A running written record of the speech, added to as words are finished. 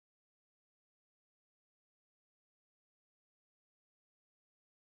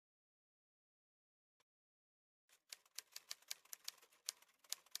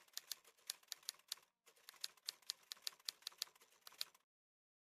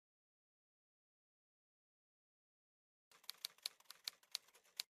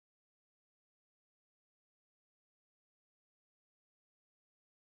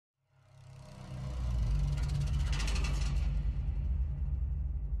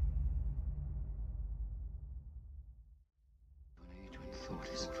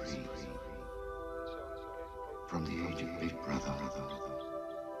big brother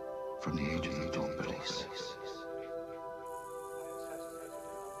from the age of the dawn police,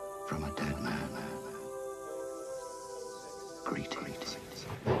 from a dead man. Greetings.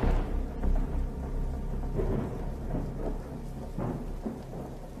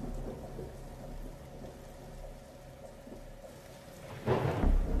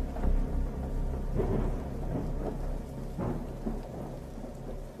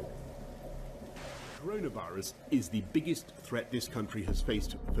 Coronavirus is the biggest threat this country has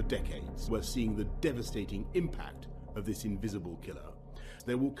faced for decades. We're seeing the devastating impact of this invisible killer.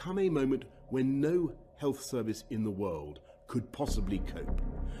 There will come a moment when no health service in the world could possibly cope,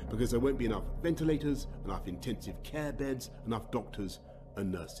 because there won't be enough ventilators, enough intensive care beds, enough doctors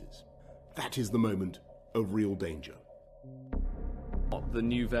and nurses. That is the moment of real danger. The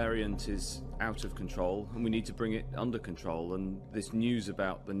new variant is out of control and we need to bring it under control, and this news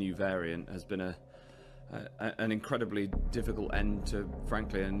about the new variant has been an incredibly difficult end to,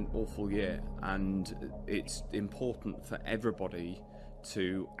 frankly, an awful year, and it's important for everybody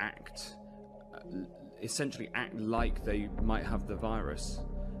to essentially act like they might have the virus,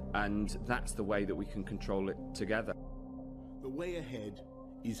 and that's the way that we can control it together. The way ahead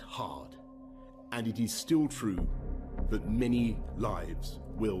is hard, and it is still true that many lives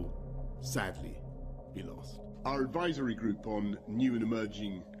will sadly be lost. Our advisory group on new and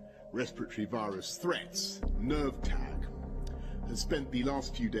emerging respiratory virus threats, NERVTAG, has spent the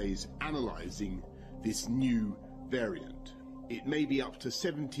last few days analysing this new variant. It may be up to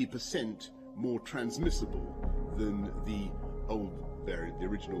 70% more transmissible than the old variant, the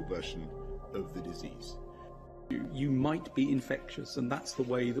original version of the disease. You might be infectious, and that's the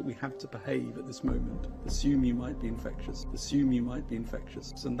way that we have to behave at this moment. Assume you might be infectious. Assume you might be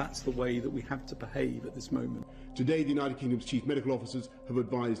infectious, and that's the way that we have to behave at this moment. Today, the United Kingdom's chief medical officers have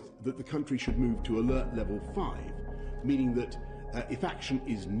advised that the country should move to alert level 5, meaning that if action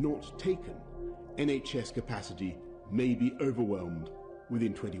is not taken, NHS capacity may be overwhelmed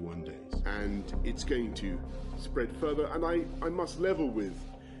within 21 days. And it's going to spread further, and I must level with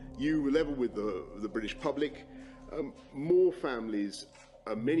you, level with the British public. More families,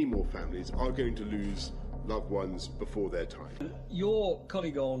 many more families, are going to lose loved ones before their time. Your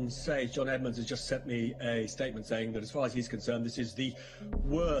colleague on stage, John Edmonds, has just sent me a statement saying that as far as he's concerned, this is the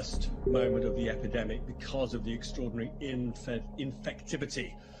worst moment of the epidemic because of the extraordinary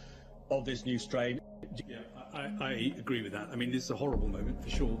infectivity of this new strain. Yeah, I agree with that. I mean, this is a horrible moment for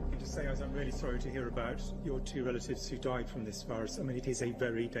sure. Just say, I'm really sorry to hear about your two relatives who died from this virus. I mean, it is a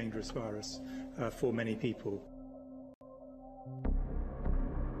very dangerous virus for many people.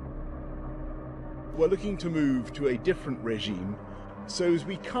 We're looking to move to a different regime, so as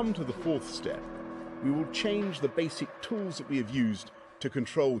we come to the fourth step, we will change the basic tools that we have used to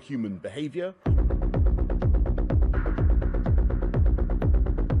control human behaviour.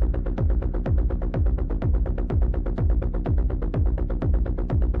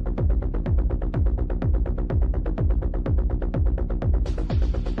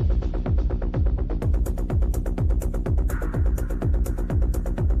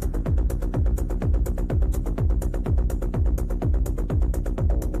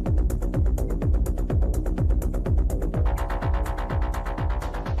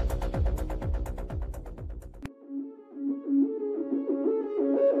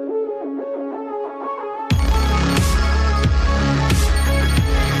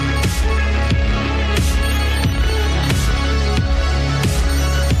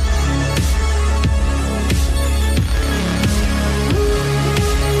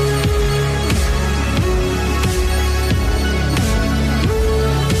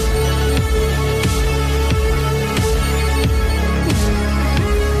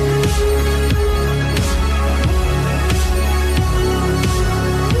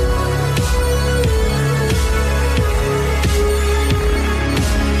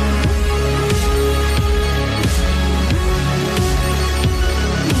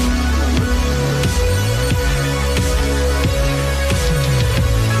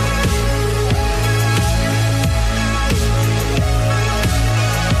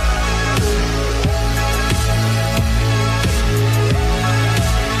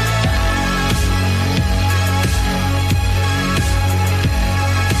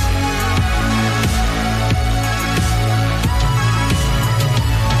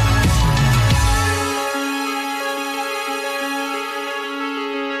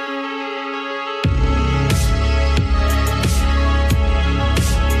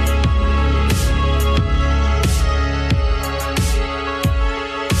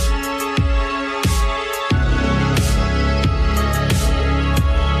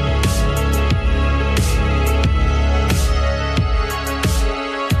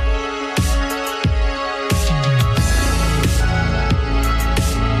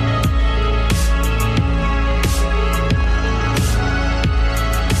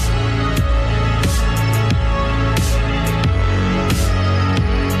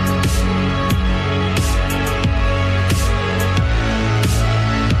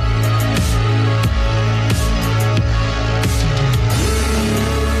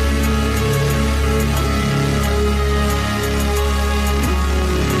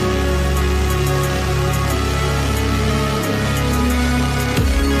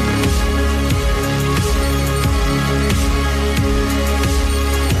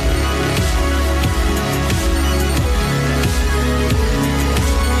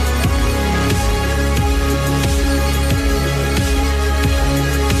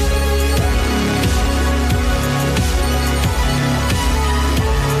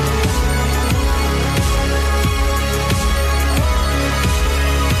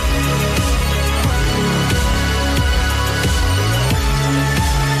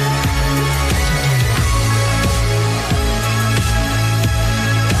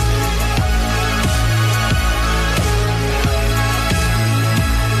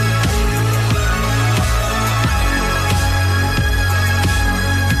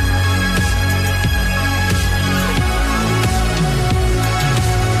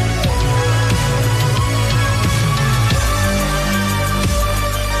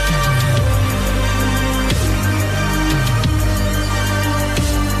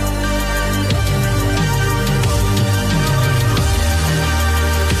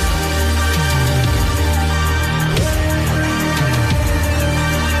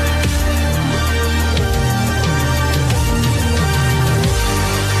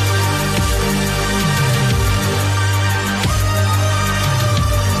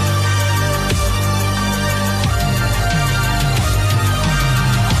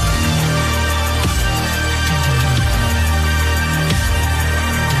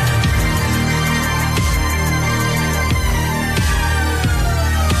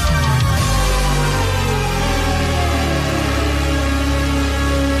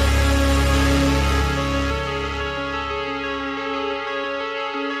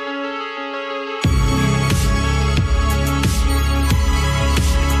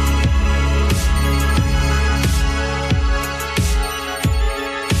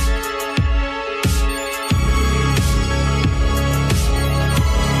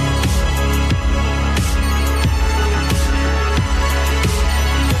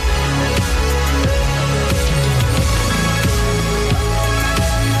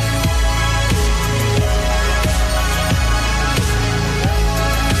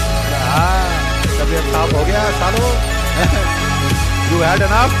 Yes, hello. You had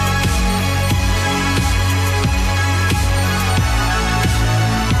enough?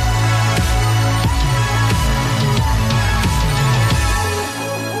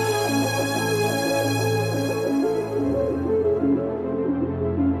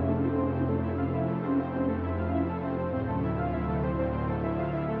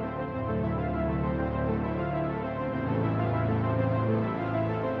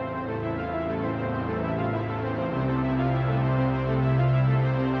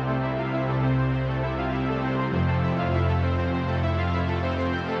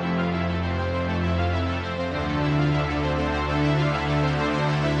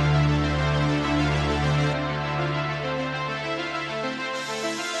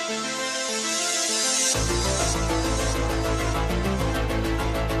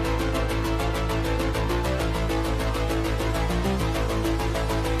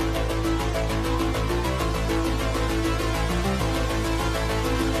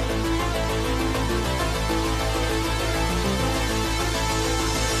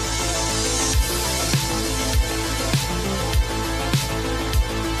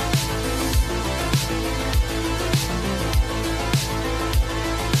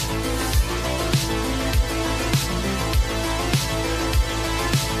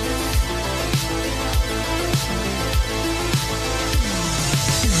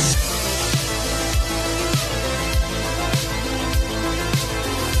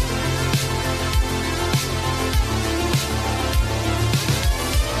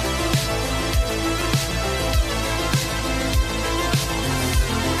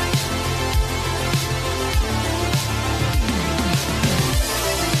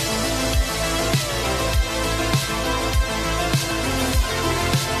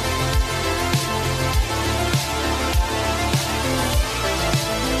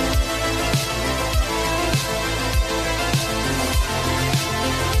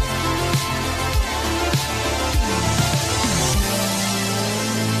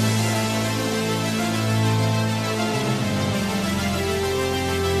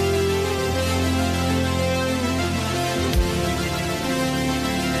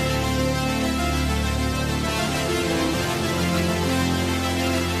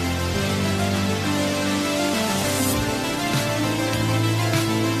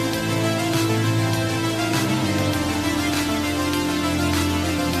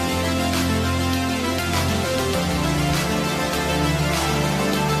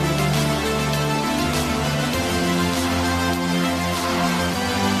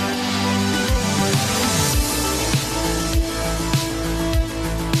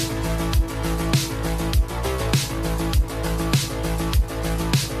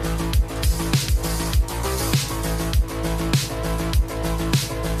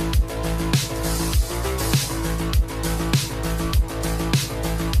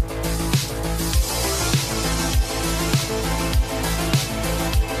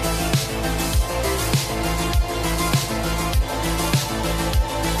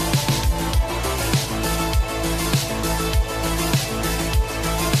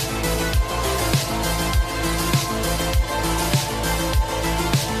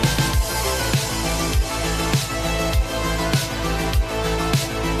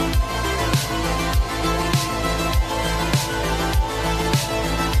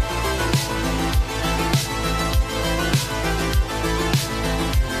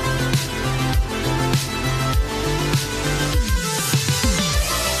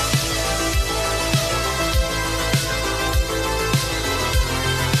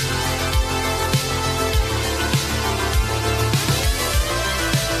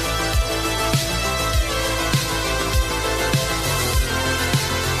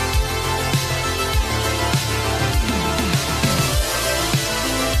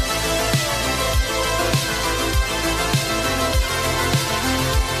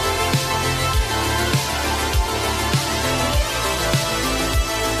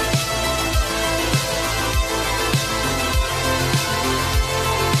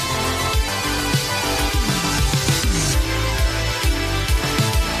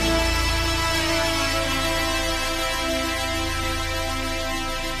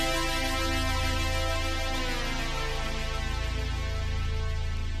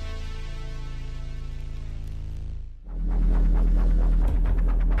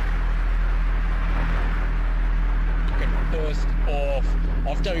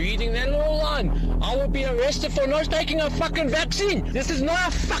 after reading that little line. I will be arrested for not taking a fucking vaccine. This is not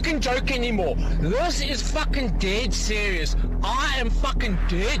a fucking joke anymore. This is fucking dead serious. I am fucking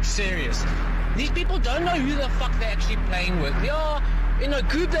dead serious. These people don't know who the fuck they're actually playing with. Yeah, In a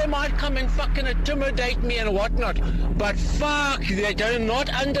group, they might come and fucking intimidate me and whatnot. But fuck, they do not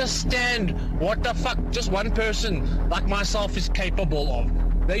understand what the fuck just one person like myself is capable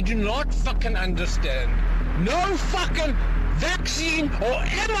of. They do not fucking understand. No fucking vaccine or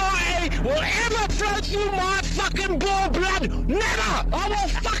mRNA will ever flow through my fucking blood. Never! I will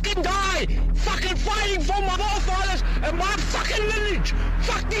fucking die fucking fighting for my forefathers and my fucking lineage.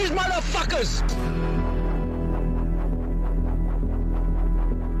 Fuck these motherfuckers!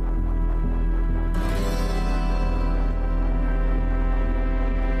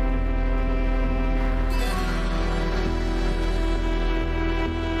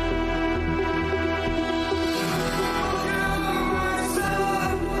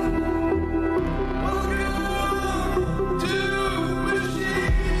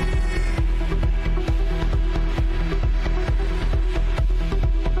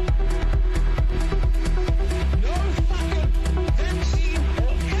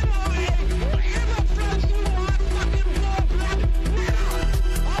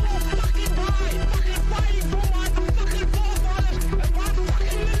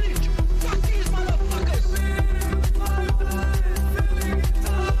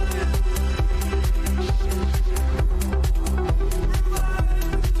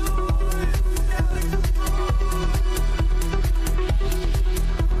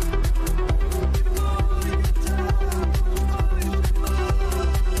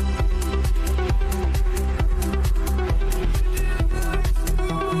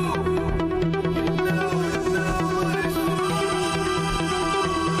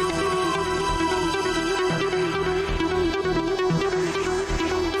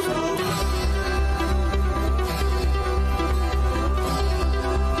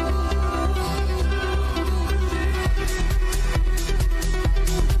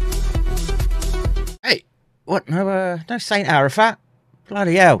 What? No Saint Arafat?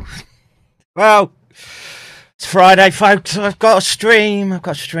 Bloody hell. Well, it's Friday, folks. I've got a stream.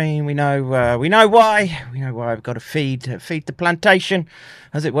 We know why. We know why. We've got to feed the plantation,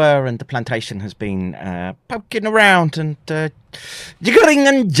 as it were. And the plantation has been poking around and jiggering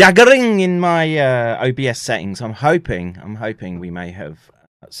and jaggering in my OBS settings. I'm hoping we may have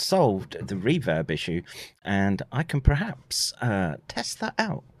solved the reverb issue, and I can perhaps test that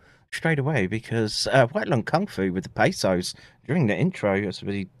out straight away, because White Lung Kung Fu with the pesos during the intro, as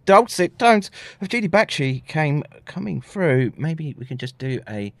the dulcet tones of Judy Bakshi coming through. Maybe we can just do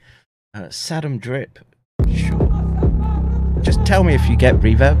a Saddam drip. Sure. Just tell me if you get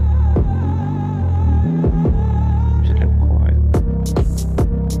reverb. Just a little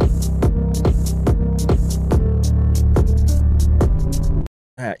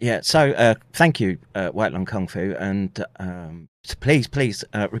quiet. Yeah, so thank you, White Lung Kung Fu, and so please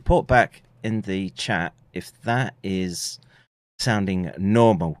report back in the chat if that is sounding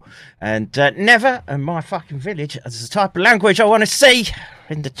normal. And never in my fucking village as the type of language I want to see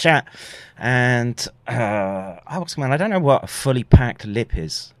in the chat. And Oxman, I don't know what a fully packed lip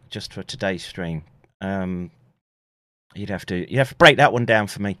is just for today's stream. You'd have to break that one down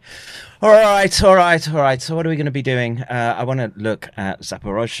for me. All right. So what are we going to be doing? I want to look at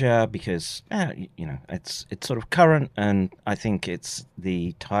Zaporizhzhia because it's sort of current, and I think it's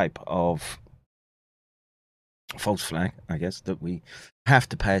the type of false flag, I guess, that we have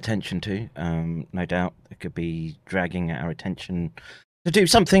to pay attention to. No doubt it could be dragging our attention to do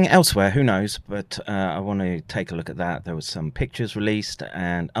something elsewhere. Who knows? But I want to take a look at that. There was some pictures released,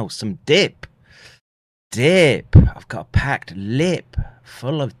 and some dip. I've got a packed lip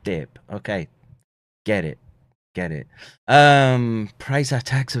full of dip. Okay, get it. Praise our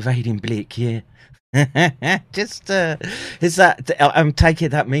tax evading blick, yeah. Just is that? I'm taking it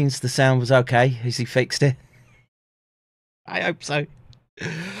that means the sound was okay. Has he fixed it? I hope so.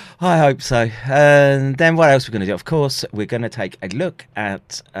 And then what else we're going to do? Of course, we're going to take a look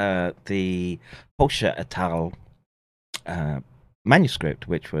at the Hulscher et al. Manuscript,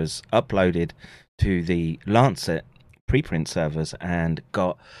 which was uploaded to the Lancet preprint servers and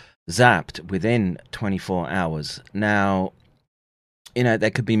got zapped within 24 hours. Now,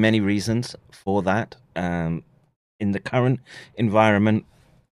 there could be many reasons for that. In the current environment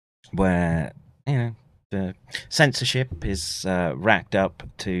where, the censorship is racked up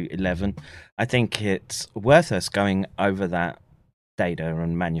to 11, I think it's worth us going over that data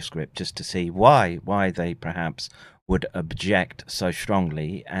and manuscript just to see why they perhaps would object so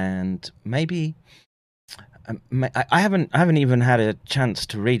strongly. And maybe I haven't even had a chance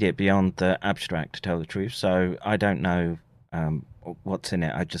to read it beyond the abstract, to tell the truth, so I don't know what's in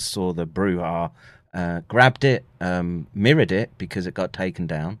it. I just saw the brouhaha, grabbed it, mirrored it because it got taken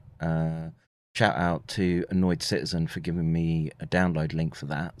down, shout out to Annoyed Citizen for giving me a download link for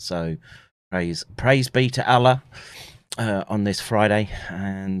that. So praise be to Allah on this Friday.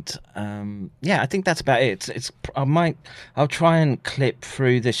 And yeah, I think that's about it. I'll try and clip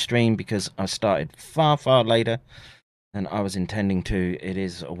through this stream because I started far later than I was intending to. It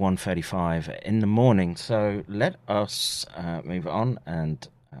is 1:35 in the morning, so let us move on. And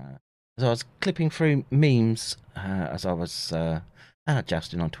as I was clipping through memes, as I was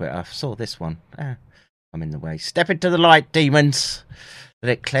jousting on Twitter, I saw this one. I'm in the way. Step into the light, demons.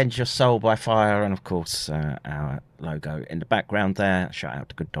 Let it cleanse your soul by fire. And of course, our logo in the background there. Shout out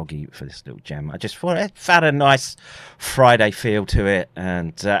to Good Doggy for this little gem. I just thought it had a nice Friday feel to it.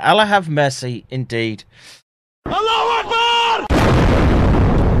 And Allah have mercy, indeed. Allahu Akbar!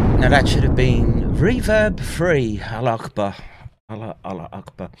 Now that should have been reverb free. Allah Akbar. Allah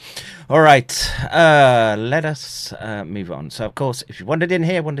Akbar. All right, let us move on. So, of course, if you wondered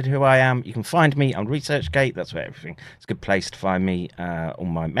who I am, you can find me on ResearchGate. That's where everything is a good place to find me. All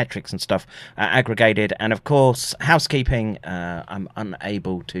my metrics and stuff are aggregated. And, of course, housekeeping, I'm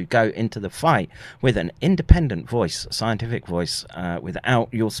unable to go into the fight with an independent voice, scientific voice,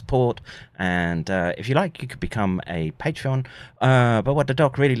 without your support. And if you like, you could become a Patreon. But what the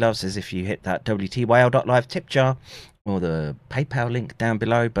doc really loves is if you hit that WTYL.live tip jar, or the PayPal link down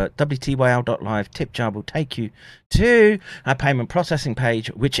below, but WTYL.live tip jar will take you to our payment processing page,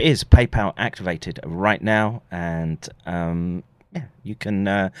 which is PayPal activated right now. And yeah, you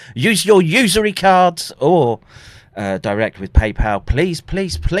can use your usury cards or direct with PayPal.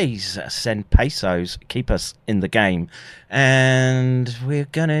 Please send pesos. Keep us in the game. And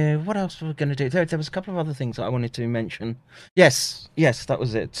what else were we gonna do? There was a couple of other things that I wanted to mention. Yes, that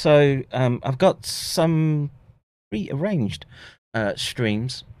was it. So I've got some rearranged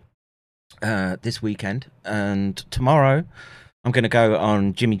streams this weekend, and tomorrow I'm going to go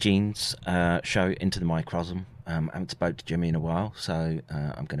on Jimmy Jean's show Into the Microcosm. I haven't spoke to Jimmy in a while, so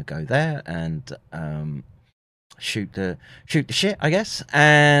I'm going to go there and shoot the shit, I guess.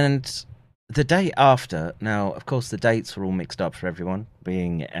 And the day after, now of course the dates are all mixed up for everyone,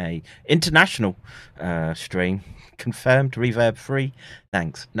 being a international stream, confirmed, reverb free.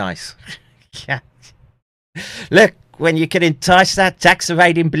 Thanks, nice. Yeah. Look, when you can entice that tax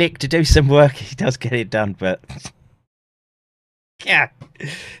evading blick to do some work, he does get it done, but yeah,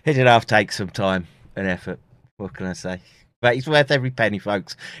 it'll have to take some time and effort. What can I say? But he's worth every penny,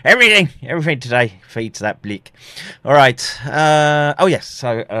 folks. Everything today feeds that blick. All right. Oh yes.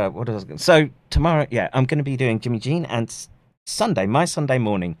 So what was I going to say? So tomorrow, yeah, I'm going to be doing Jimmy Jean, and Sunday, my Sunday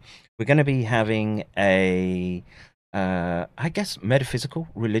morning, we're going to be having a, I guess, metaphysical,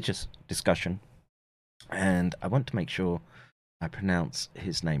 religious discussion. And I want to make sure I pronounce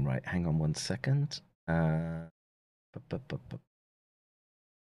his name right. Hang on one second.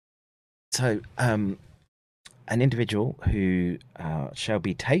 So, an individual who shall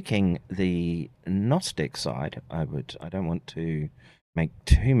be taking the Gnostic side. I don't want to make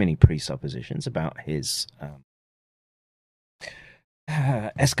too many presuppositions about his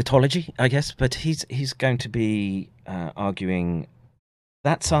eschatology, I guess, but he's going to be arguing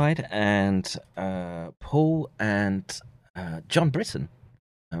that side, and Paul and John Britton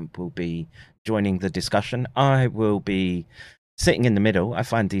will be joining the discussion. I will be sitting in the middle. I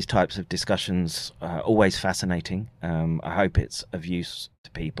find these types of discussions always fascinating. I hope it's of use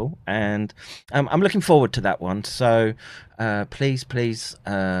to people, and I'm looking forward to that one. So please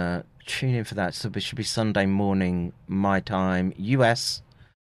tune in for that. So it should be Sunday morning, my time, US,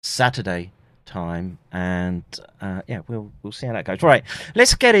 Saturday time, and yeah, we'll see how that goes. Right,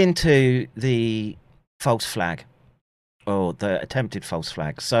 let's get into the false flag, or the attempted false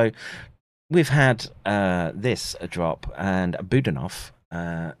flag. So we've had this drop, and Budanov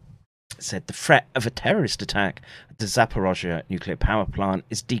said the threat of a terrorist attack at the Zaporizhzhia nuclear power plant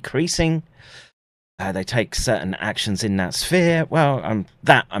is decreasing. They take certain actions in that sphere. Well,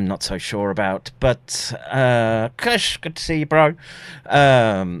 I'm not so sure about, but Kush, good to see you, bro.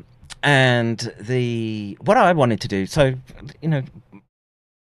 And what I wanted to do, so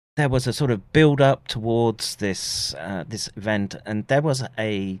there was a sort of build up towards this event, and there was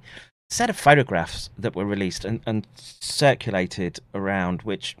a set of photographs that were released and circulated around,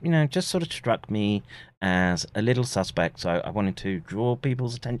 which just sort of struck me as a little suspect. So I wanted to draw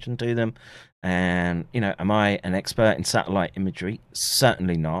people's attention to them. And am I an expert in satellite imagery?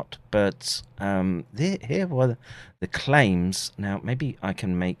 Certainly not. But here were the claims. Now maybe I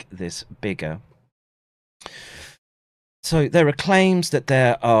can make this bigger. So there are claims that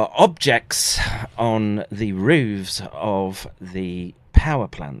there are objects on the roofs of the power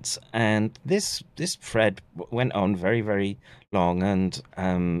plants, and this thread went on very, very long, and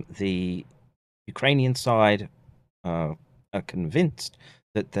the Ukrainian side are convinced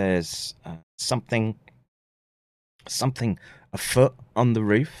that there's something afoot on the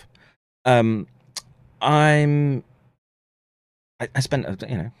roof. I spent,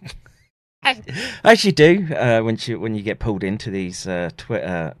 as you do when you get pulled into these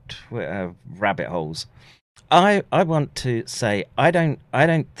Twitter rabbit holes. I want to say I don't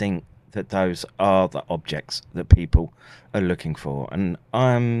think that those are the objects that people are looking for, and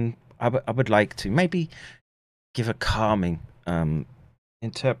I would like to maybe give a calming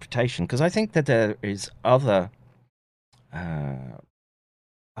interpretation, because I think that there is other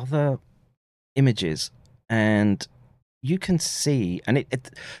images, and you can see, and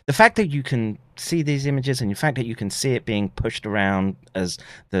the fact that you can see these images, and the fact that you can see it being pushed around as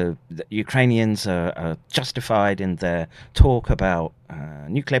the Ukrainians are justified in their talk about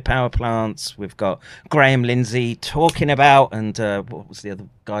nuclear power plants. We've got Graham Lindsay talking about, and what was the other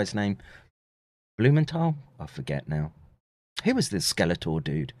guy's name? Blumenthal? I forget now. Who was the Skeletor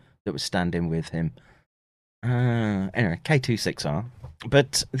dude that was standing with him? Anyway, K26R.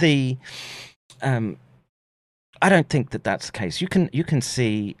 But the I don't think that that's the case. You can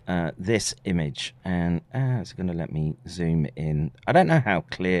see this image, and it's going to let me zoom in. I don't know how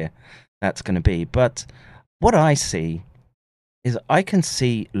clear that's going to be, but what I see is I can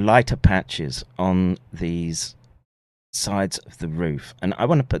see lighter patches on these sides of the roof, and I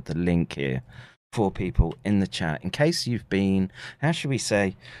want to put the link here for people in the chat in case you've been, how should we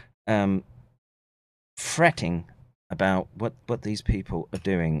say, fretting about what these people are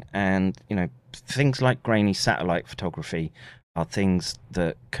doing. And things like grainy satellite photography are things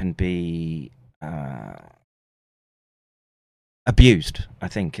that can be abused, I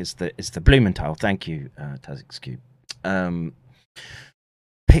think, is the Blumenthal. Thank you, Tazix Cube.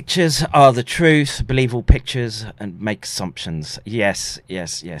 Pictures are the truth. Believe all pictures and make assumptions. Yes.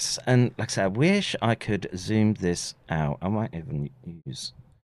 And like I said, I wish I could zoom this out. I might even use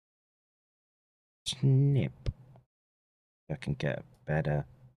snip. I can get better.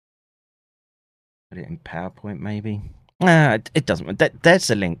 Put it in PowerPoint, maybe. It doesn't. There's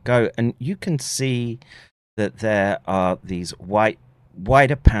the link. Go, and you can see that there are these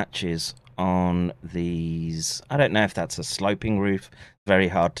wider patches on these. I don't know if that's a sloping roof. Very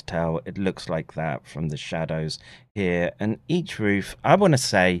hard to tell. It looks like that from the shadows here. And each roof, I want to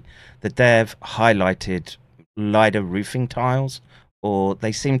say that they've highlighted lighter roofing tiles, or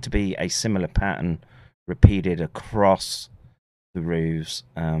they seem to be a similar pattern repeated across the roofs.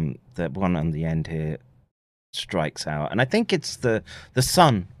 The one on the end here strikes out, and I think it's the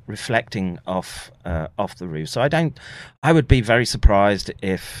sun reflecting off the roof. So I would be very surprised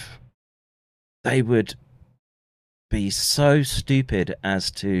if they would be so stupid as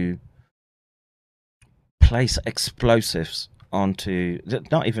to place explosives onto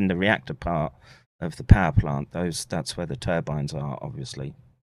not even the reactor part of the power plant. That's where the turbines are, obviously.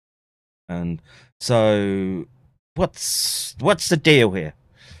 And so what's the deal here?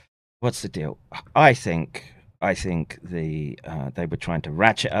 What's the deal? I think they were trying to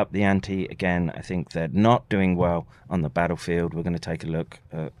ratchet up the ante again. I think they're not doing well on the battlefield. We're going to take a look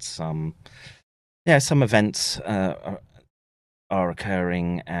at some events are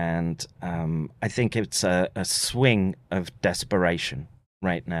occurring, and I think it's a swing of desperation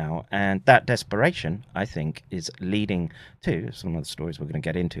right now, and that desperation, I think, is leading to some of the stories we're going to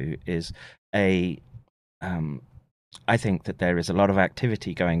get into. Is I think that there is a lot of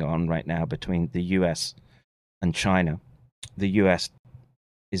activity going on right now between the US and China. The US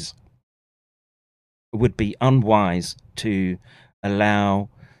would be unwise to allow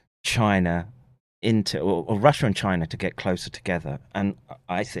China or Russia and China to get closer together. And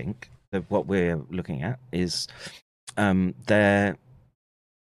I think that what we're looking at is their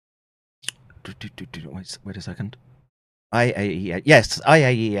wait a second. IAEA, yes,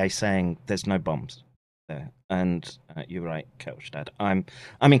 IAEA saying there's no bombs there, and you're right, Kelstad. I'm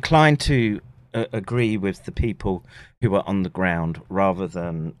inclined to agree with the people who are on the ground rather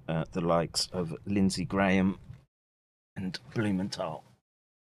than the likes of Lindsey Graham and Blumenthal.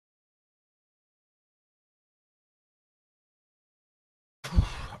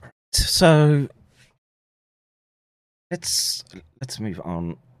 So let's move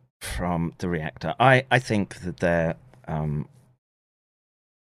on from the reactor. I think that they're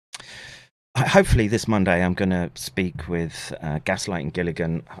hopefully this Monday I'm going to speak with Gaslight and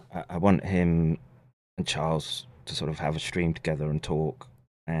Gilligan. I want him and Charles to sort of have a stream together and talk.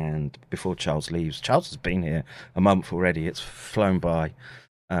 And before Charles leaves, Charles has been here a month already. It's flown by,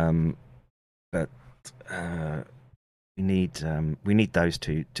 but we need those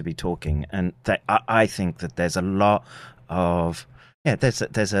two to be talking. And I think that there's a lot of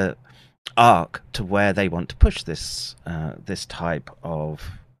there's a arc to where they want to push this this type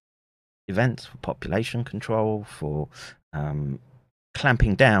of events for population control, for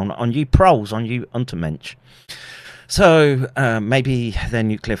clamping down on you proles, on you Untermensch. So maybe their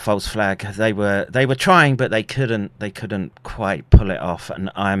nuclear false flag, they were trying, but they couldn't quite pull it off.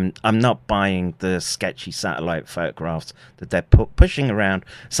 And I'm not buying the sketchy satellite photographs that they're pushing around,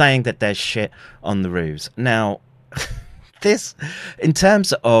 saying that there's shit on the roofs. Now, this, in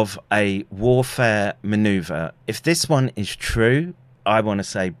terms of a warfare maneuver, if this one is true, I want to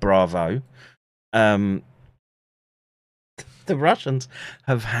say bravo. The Russians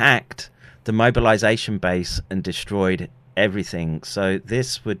have hacked the mobilization base and destroyed everything. So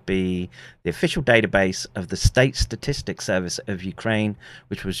this would be the official database of the State Statistics Service of Ukraine,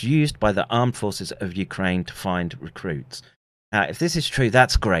 which was used by the armed forces of Ukraine to find recruits. If this is true,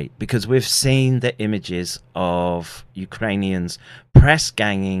 that's great, because we've seen the images of Ukrainians press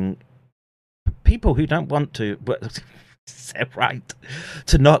ganging people who don't want to, right,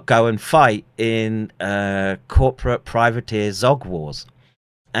 to not go and fight in corporate privateer Zog wars.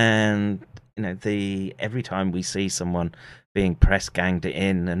 And you know, every time we see someone being press ganged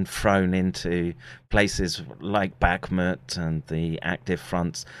in and thrown into places like Bakhmut and the active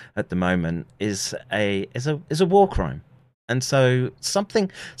fronts at the moment is a war crime. And so something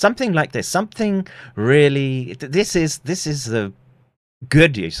like this, something really, this is the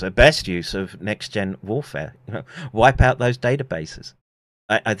good use, the best use of next gen warfare. You know, wipe out those databases.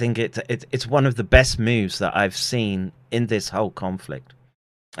 I think it's one of the best moves that I've seen in this whole conflict.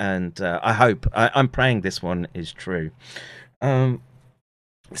 And I'm praying this one is true.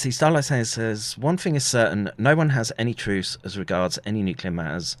 See, Starlight says, one thing is certain, no one has any truce as regards any nuclear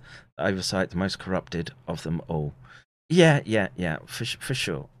matters. Oversight, the most corrupted of them all. Yeah, for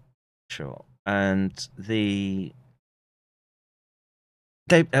sure. And they're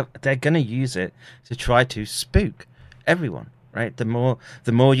going to use it to try to spook everyone, right? The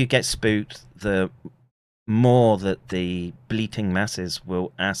more you get spooked, the more that the bleating masses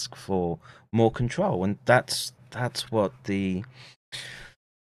will ask for more control, and that's what the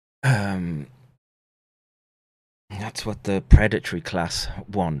predatory class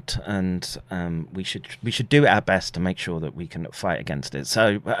want, and we should do our best to make sure that we can fight against it.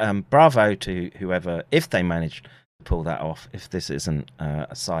 So bravo to whoever, if they manage to pull that off, if this isn't a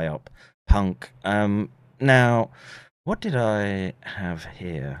psyop punk. Now, what did I have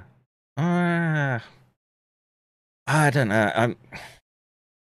here? I don't know.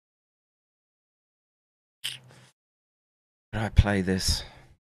 Did I play this?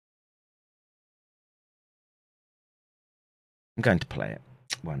 I'm going to play it.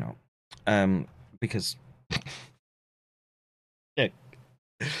 Why not? Because yeah,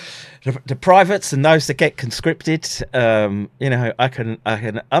 the privates and those that get conscripted, you know, I can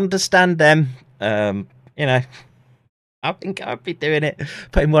understand them. You know, I think I'd be doing it,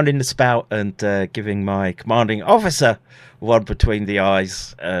 putting one in the spout and giving my commanding officer one between the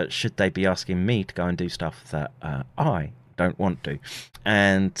eyes, should they be asking me to go and do stuff that I don't want to.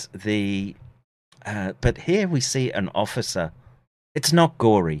 And but here we see an officer. It's not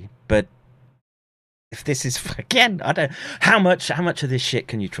gory, but if this is, again, I don't, how much of this shit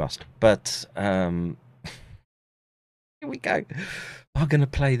can you trust? But here we go. I'm gonna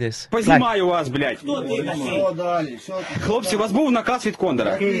play this. Познімаю вас, блядь. Хлопці, у вас був наказ від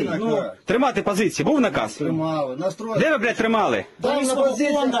Кондора? Тримати позиції. Був наказ? Тримали. Де ви, блядь, тримали? Там на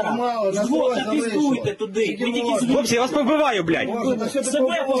позиції тримали. Настрой залишили. Хлопці, я вас побиваю, блядь.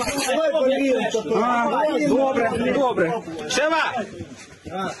 Добре. Шева!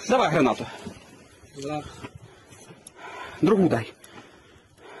 Давай гранату. Другу дай.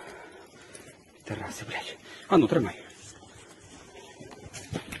 Тараси, блядь. А ну, тримай.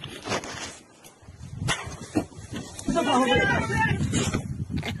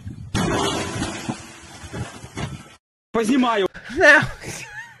 Познімаю. Now,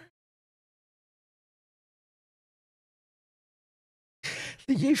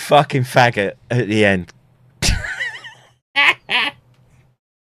 you fucking faggot at the end.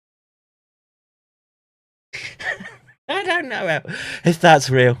 I don't know if that's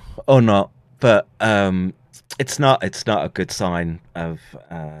real or not, but it's not a good sign of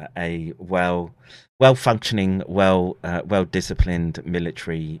a well-functioning, well-disciplined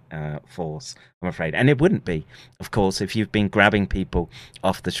military force, I'm afraid. And it wouldn't be, of course, if you've been grabbing people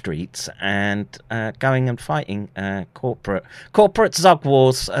off the streets and going and fighting corporate Zog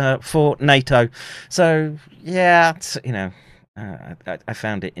wars for NATO. So yeah, you know, I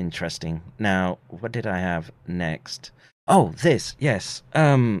found it interesting. Now, what did I have next? Oh, this, yes.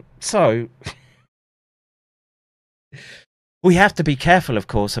 So we have to be careful, of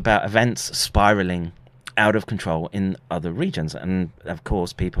course, about events spiraling out of control in other regions. And, of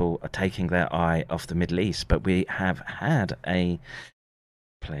course, people are taking their eye off the Middle East. But we have had a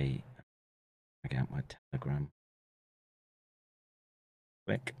play. I get my Telegram.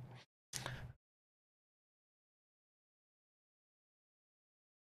 Quick.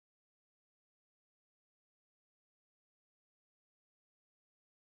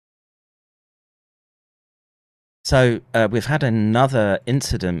 So we've had another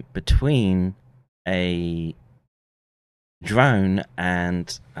incident between a drone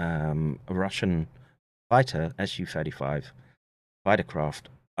and a Russian fighter, Su-35 fighter craft,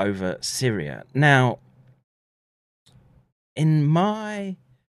 over Syria. Now, in my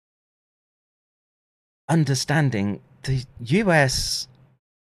understanding, the US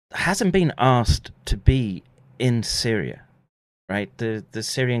hasn't been asked to be in Syria, right? The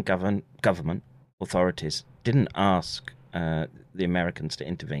Syrian government authorities didn't ask the Americans to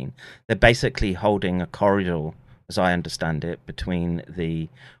intervene. They're basically holding a corridor, as I understand it, between the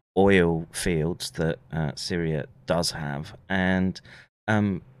oil fields that Syria does have, and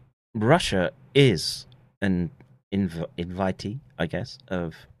Russia is an invitee, I guess,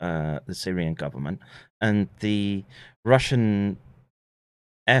 of the Syrian government, and the Russian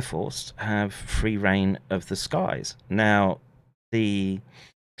Air Force have free reign of the skies. Now,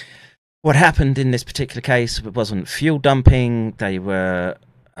 what happened in this particular case, it wasn't fuel dumping. They were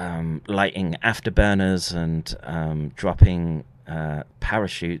lighting afterburners and dropping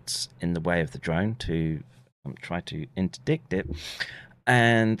parachutes in the way of the drone to try to interdict it.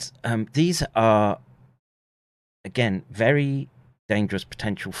 And these are, again, very dangerous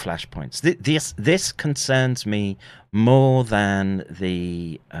potential flashpoints. This concerns me more than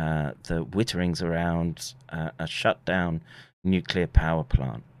the witterings around a shut down nuclear power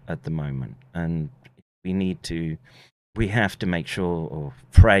plant at the moment. And we have to make sure or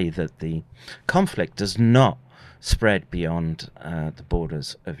pray that the conflict does not spread beyond the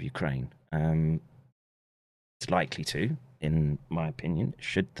borders of Ukraine. It's likely to, in my opinion,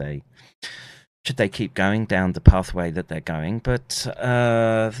 should they keep going down the pathway that they're going. But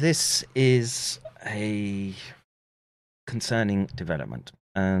this is a concerning development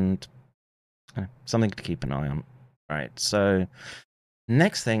and something to keep an eye on. Right, so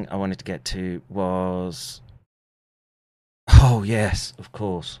next thing I wanted to get to was... Oh, yes, of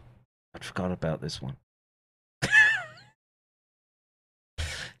course. I forgot about this one.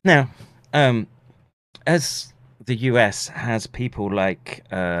 Now, as the US has people like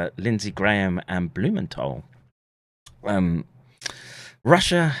Lindsey Graham and Blumenthal,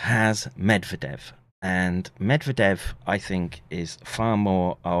 Russia has Medvedev. And Medvedev, I think, is far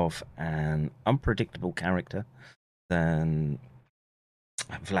more of an unpredictable character than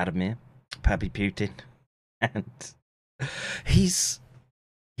Vladimir Putin. And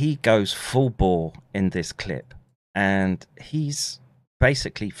he goes full bore in this clip. And he's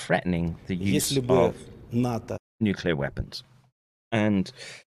basically threatening the use of nuclear weapons. And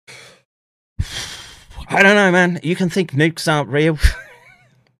I don't know, man. You can think nukes aren't real.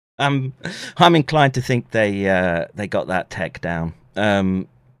 I'm inclined to think they got that tech down.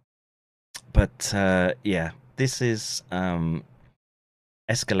 But yeah, this is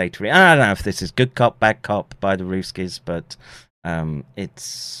escalatory. I don't know if this is good cop, bad cop by the Ruskies, but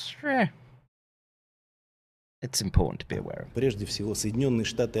it's important to be aware of. Прежде всего, Соединенные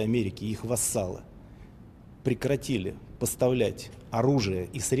Штаты Америки и их вассалы прекратили поставлять оружие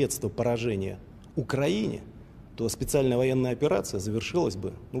и средства поражения Украине, то специальная военная операция завершилась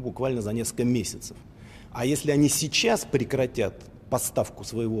бы буквально за несколько месяцев. А если они сейчас прекратят поставку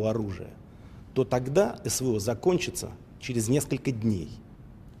своего оружия, то тогда СВО закончится через несколько дней.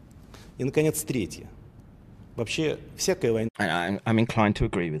 И, наконец, третье. Вообще, всякая война... I'm inclined to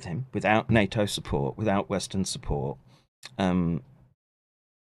agree with him. Without NATO support, without Western support,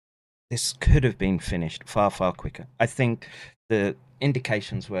 this could have been finished far, far quicker. I think the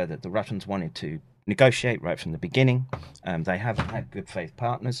indications were that the Russians wanted to negotiate right from the beginning. They have had good faith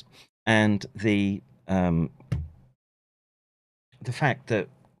partners, and the fact that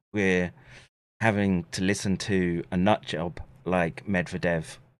we're having to listen to a nutjob like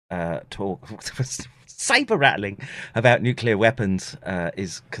Medvedev talk saber rattling about nuclear weapons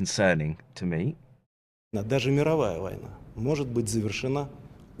is concerning to me. Даже мировая война может быть завершена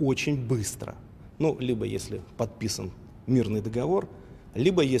очень быстро. Либо если подписан мирный договор,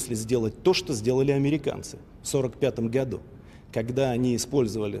 либо если сделать то, что сделали американцы в 1945 году, когда они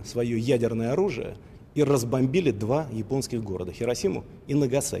использовали свое ядерное оружие и разбомбили 2 японских города, Хиросиму и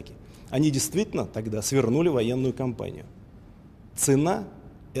Нагасаки. Они действительно тогда свернули военную кампанию. Цена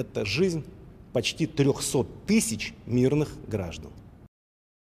 – это жизнь почти 300 тысяч мирных граждан.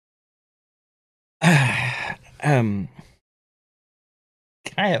 I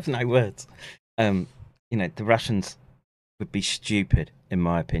have no words. You know, the Russians would be stupid, in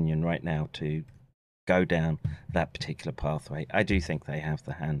my opinion, right now to go down that particular pathway. I do think they have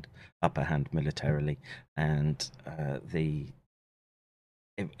the upper hand militarily, and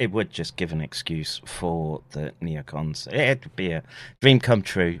it would just give an excuse for the neocons. It would be a dream come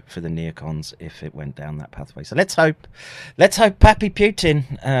true for the neocons if it went down that pathway. So let's hope Pappy Putin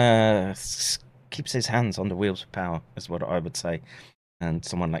keeps his hands on the wheels of power, is what I would say, and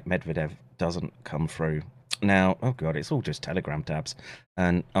someone like Medvedev doesn't come through. Now, oh god, it's all just Telegram tabs,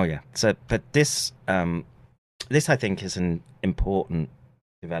 and oh yeah. So, but this I think is an important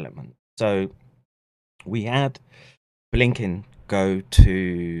development. So we had Blinken go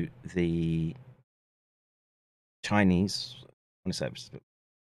to the Chinese, I want to say it was the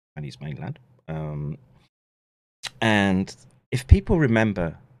Chinese mainland, and if people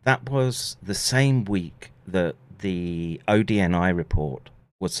remember, that was the same week that the ODNI report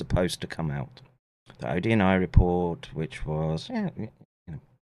was supposed to come out. The ODNI report, which was well,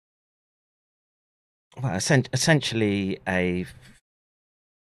 essentially a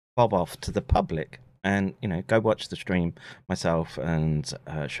fob off to the public. And, go watch the stream myself and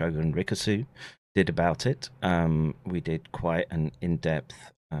Shogun Rikasu did about it. We did quite an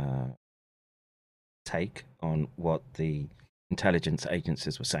in-depth take on what the intelligence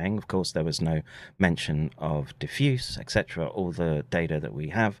agencies were saying. Of course, there was no mention of diffuse, etc. All the data that we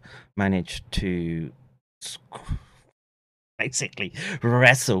have managed to basically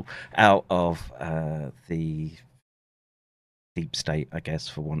wrestle out of the deep state, I guess,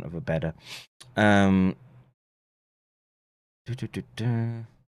 for want of a better.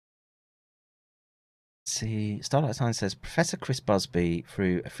 See, Starlight Science says Professor Chris Busby,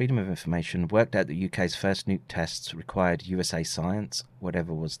 through Freedom of Information, worked out that UK's first nuke tests required USA science,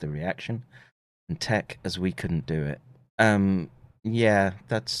 whatever was the reaction, and tech, as we couldn't do it. Yeah,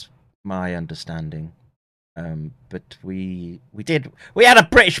 that's my understanding. But we had a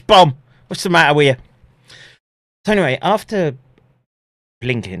British bomb. What's the matter with you? So anyway, after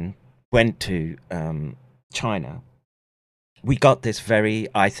Blinken went to China, we got this very,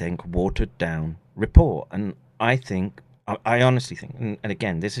 I think, watered down report. And I honestly think, and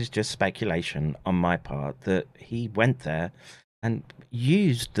again, this is just speculation on my part, that he went there and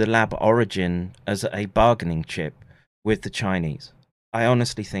used the lab origin as a bargaining chip with the Chinese. I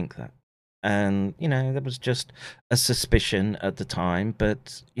honestly think that. And, there was just a suspicion at the time,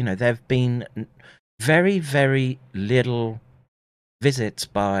 but, there have been very, very little visits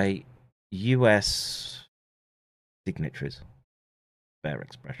by US dignitaries. Fair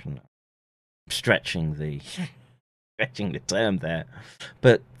expression. Stretching the term there.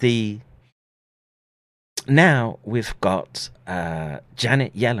 But now we've got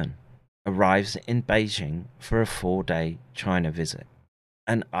Janet Yellen arrives in Beijing for a 4-day China visit.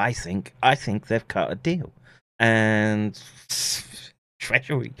 And I think they've cut a deal. And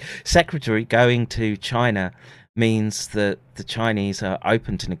Treasury Secretary going to China means that the Chinese are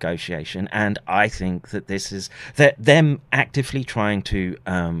open to negotiation, and I think that this is them actively trying to,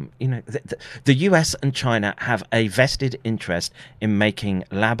 the US and China have a vested interest in making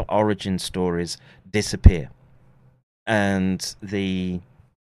lab origin stories disappear, and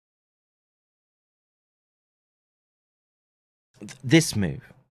this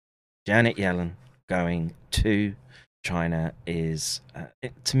move, Janet Yellen going to China, is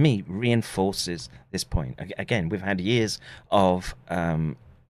to me reinforces this point. Again, we've had years of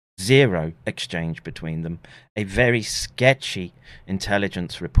zero exchange between them, a very sketchy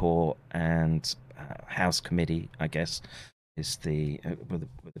intelligence report, and House committee, I guess, is the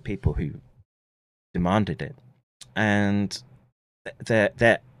people who demanded it, and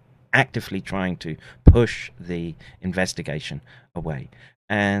they're actively trying to push the investigation away.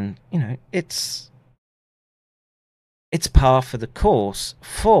 And it's par for the course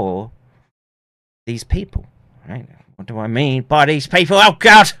for these people, right? What do I mean by these people? Oh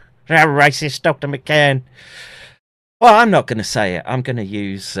God, they're racist, Dr. McCann. Well, I'm not going to say it. I'm going to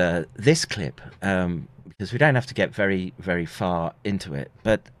use this clip because we don't have to get very, very far into it.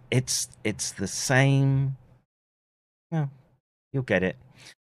 But it's the same. Well, you'll get it.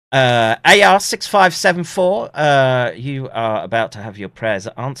 AR6574, you are about to have your prayers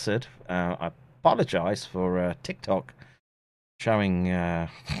answered. I apologize for TikTok showing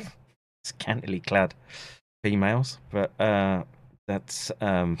scantily clad females, but that's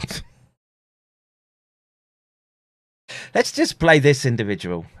Let's just play this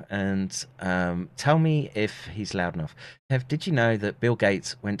individual and tell me if he's loud enough. Kev, did you know that Bill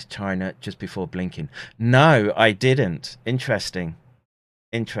Gates went to China just before blinking? No, I didn't. Interesting.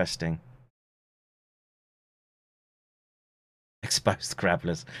 Interesting. Expose the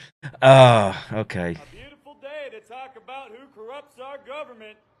grabblers. Ah, okay. A beautiful day to talk about who corrupts our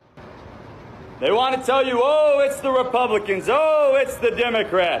government. They want to tell you, oh, it's the Republicans, oh, it's the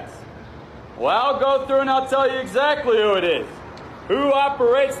Democrats. Well, I'll go through and I'll tell you exactly who it is. Who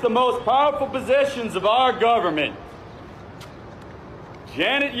operates the most powerful positions of our government?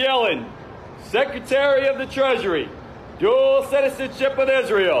 Janet Yellen, Secretary of the Treasury, dual citizenship with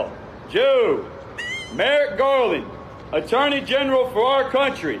Israel, Jew. Merrick Garland, Attorney General for our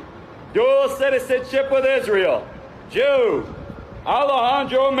country, dual citizenship with Israel, Jew.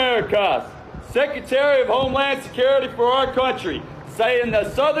 Alejandro Mayorkas, Secretary of Homeland Security for our country, saying the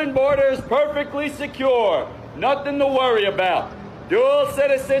southern border is perfectly secure, nothing to worry about. Dual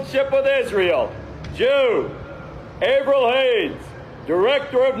citizenship with Israel, Jew. Avril Haines,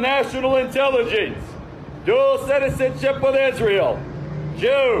 Director of National Intelligence, dual citizenship with Israel,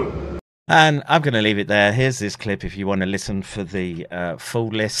 Jew. And I'm going to leave it there. Here's this clip if you want to listen for the full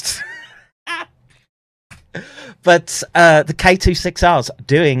list. But the K26Rs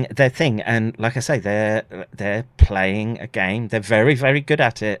doing their thing, and like I say, they're playing a game. They're very, very good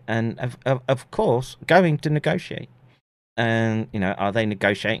at it, and of course going to negotiate. And are they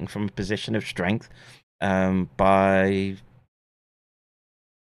negotiating from a position of strength by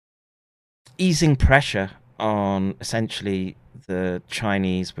easing pressure on essentially the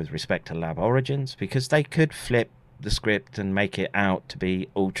Chinese with respect to lab origins, because they could flip the script and make it out to be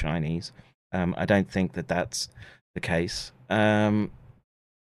all Chinese. I don't think that that's the case.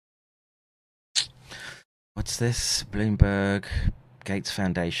 What's this? Bloomberg, Gates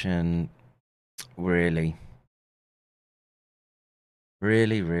Foundation. Really?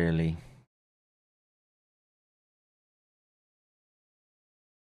 Really, really?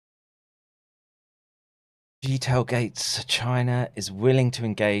 G-Tel Gates, China is willing to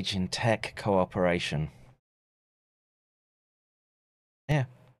engage in tech cooperation. Yeah.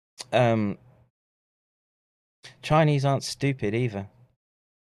 Chinese aren't stupid either.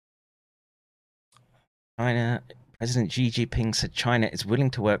 President Xi Jinping said China is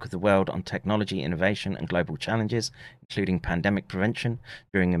willing to work with the world on technology innovation and global challenges, including pandemic prevention,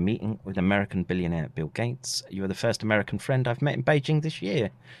 during a meeting with American billionaire Bill Gates. You are the first American friend I've met in Beijing this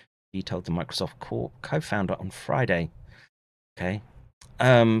year, he told the Microsoft Corp co-founder on Friday. Okay.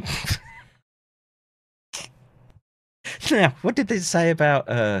 Now, what did they say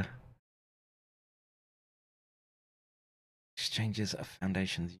about exchanges of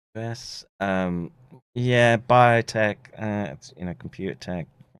foundations US? Yeah, biotech, it's, computer tech.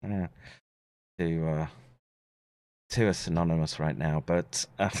 Two are synonymous right now, but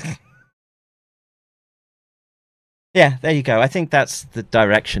yeah, there you go. I think that's the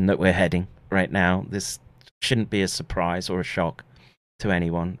direction that we're heading right now. This shouldn't be a surprise or a shock to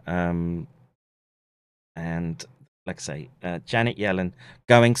anyone. And like I say, Janet Yellen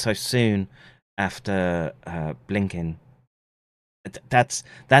going so soon after Blinken, that's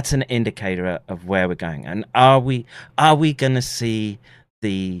an indicator of where we're going. And are we going to see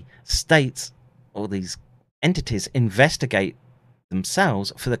the states or these entities investigate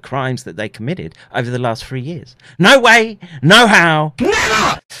themselves for the crimes that they committed over the last 3 years? No way, no how.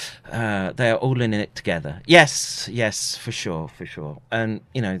 They're all in it together. Yes, for sure. And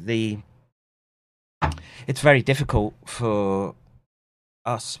it's very difficult for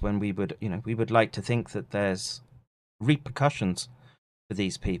us when we would like to think that there's repercussions for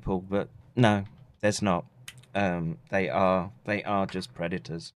these people, but no, there's not. They are just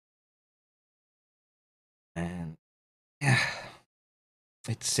predators, and yeah,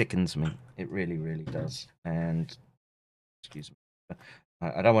 it sickens me. It really, really does. And excuse me,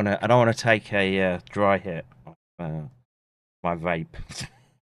 I don't want to take a dry hit off my vape,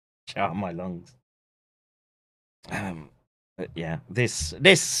 out my lungs. But yeah, this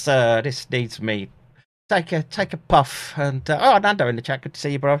needs me. Take a puff, and Nando in the chat. Good to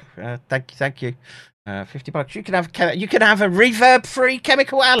see you, bro. Thank you. $50. You can have a reverb-free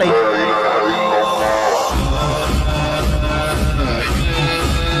Chemical Alley.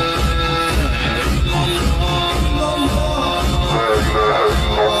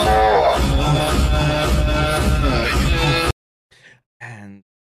 And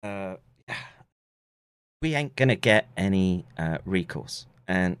we ain't gonna get any recourse.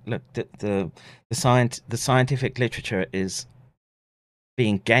 And look, the scientific literature is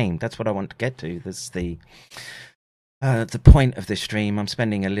being gamed. That's what I want to get to. That's the point of this stream. I'm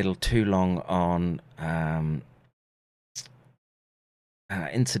spending a little too long on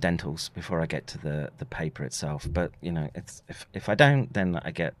incidentals before I get to the paper itself. But you know, it's if I don't, then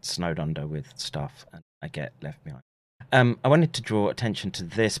I get snowed under with stuff and I get left behind. I wanted to draw attention to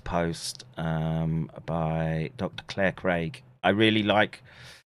this post by Dr. Claire Craig. I really like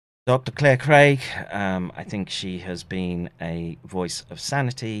Dr. Claire Craig. I think she has been a voice of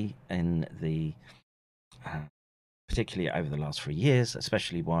sanity in the particularly over the last 3 years,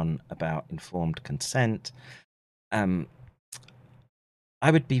 especially one about informed consent. I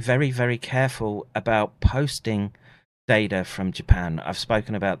would be very, very careful about posting data from Japan. I've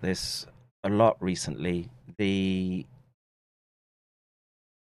spoken about this a lot recently. The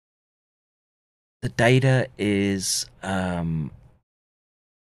data is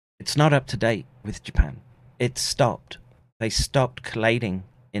it's not up to date with Japan. It stopped. They stopped collating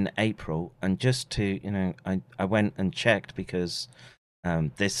in April, and just to, you know, I went and checked because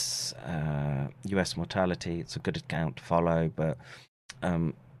this US mortality, it's a good account to follow, but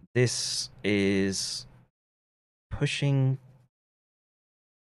this is pushing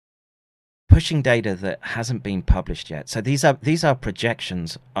data that hasn't been published yet. So these are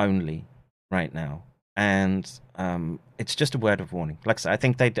projections only right now, and it's just a word of warning. Like I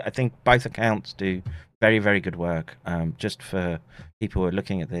said, I think both accounts do very, very good work. Just for people who are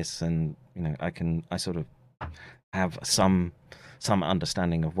looking at this, and you know, I sort of have some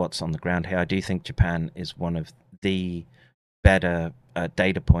understanding of what's on the ground here. I do think Japan is one of the better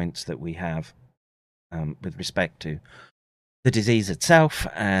data points that we have with respect to the disease itself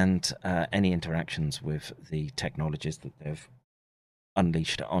and any interactions with the technologies that they've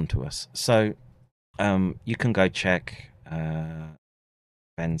unleashed onto us. So you can go check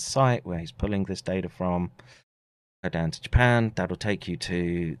Ben's site where he's pulling this data from. Go down to Japan. That'll take you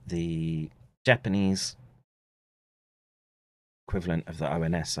to the Japanese equivalent of the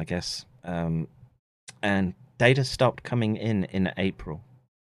ONS, I guess. And data stopped coming in April.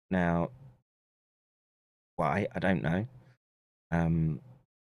 Now, why? I don't know.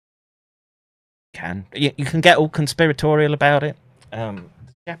 You can get all conspiratorial about it. The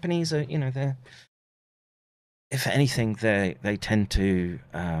Japanese are, you know, they're, if anything, they tend to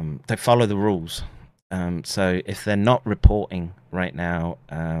they follow the rules. So if they're not reporting right now,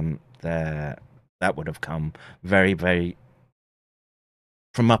 that would have come very, very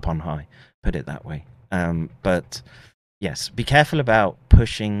from up on high, put it that way. But yes, be careful about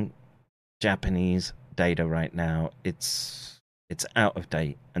pushing Japanese data right now. It's out of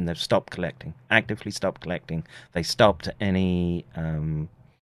date, and they've stopped collecting, actively stopped collecting. They stopped any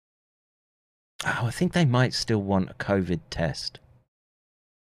I think they might still want a COVID test.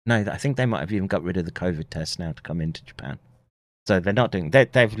 No, I think they might have even got rid of the COVID test now to come into Japan. So they're not doing.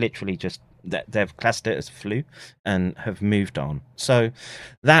 They've literally just they've classed it as flu and have moved on. So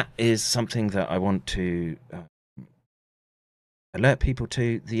that is something that I want to alert people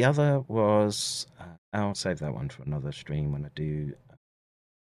to. The other was I'll save that one for another stream when I do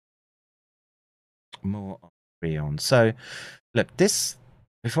more on Rion. So look, this.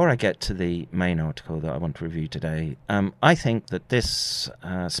 Before I get to the main article that I want to review today, I think that this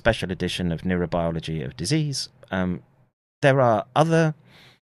special edition of Neurobiology of Disease, there are other,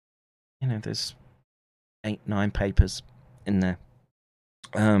 you know, there's 8-9 papers in there,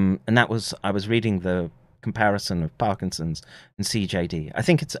 and that was, I was reading the comparison of Parkinson's and CJD. I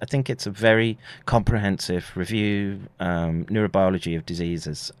think it's a very comprehensive review. Neurobiology of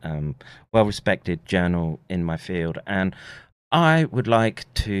Diseases, well-respected journal in my field, and I would like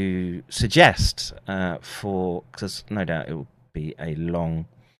to suggest because no doubt it will be a long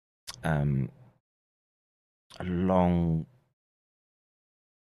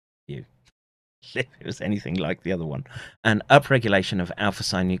view, if it was anything like the other one, an upregulation of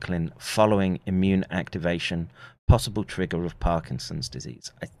alpha-synuclein following immune activation, possible trigger of Parkinson's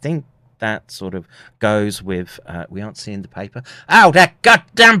disease. I think that sort of goes with, we aren't seeing the paper. Oh, that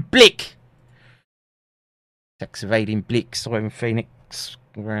goddamn blick! Evading Bleak, Simon Phoenix.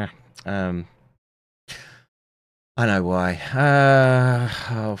 I know why.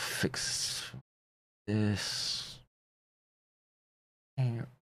 I'll fix this.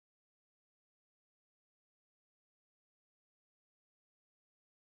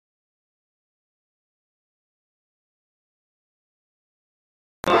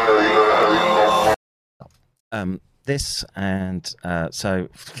 This and so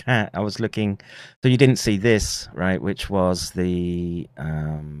I was looking, so you didn't see this, right, which was the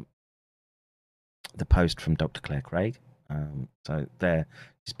post from Dr. Claire Craig. So there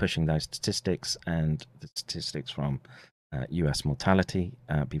she's pushing those statistics and the statistics from US mortality.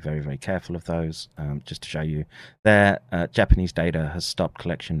 Be very, very careful of those. Just to show you there, Japanese data has stopped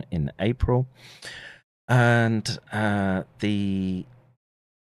collection in April, and the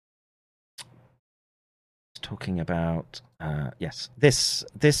talking about yes, this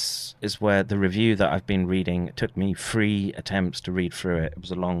is where the review that I've been reading. It took me 3 attempts to read through it. It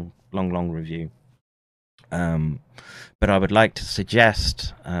was a long review. But I would like to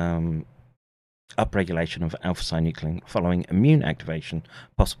suggest upregulation of alpha-synuclein following immune activation,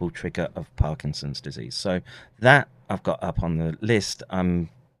 possible trigger of Parkinson's disease. So that I've got up on the list.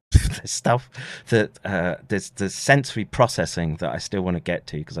 There's stuff that there's the sensory processing that I still want to get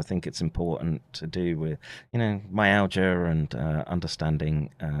to, because I think it's important to do with, myalgia and understanding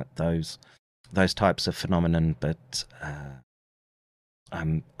those types of phenomenon. But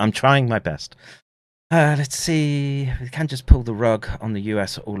I'm trying my best. Let's see. We can't just pull the rug on the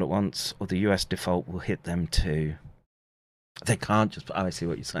US all at once, or the US default will hit them too. They can't just. Oh, I see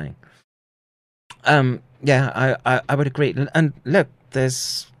what you're saying. Yeah, I would agree. And look,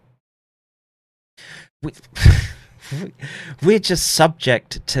 we're just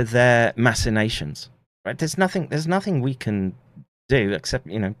subject to their machinations, right? There's nothing we can do except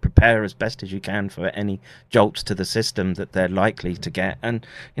prepare as best as you can for any jolts to the system that they're likely to get. And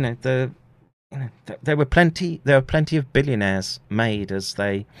there were plenty of billionaires made as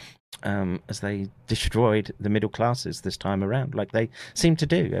they destroyed the middle classes this time around, like they seem to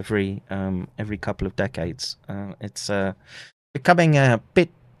do every couple of decades. It's becoming a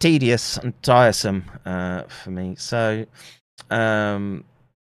bit tedious and tiresome for me. So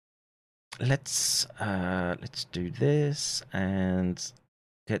let's do this and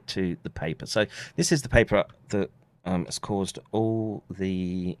get to the paper. So this is the paper that has caused all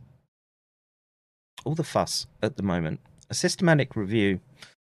the fuss at the moment. A systematic review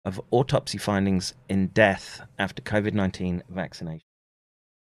of autopsy findings in death after COVID-19 vaccination.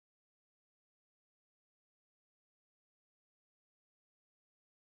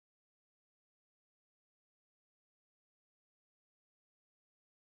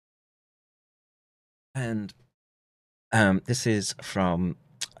 And this is from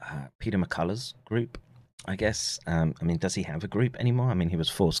Peter McCullough's group, I guess. Does he have a group anymore? He was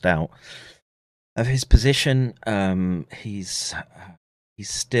forced out of his position. He's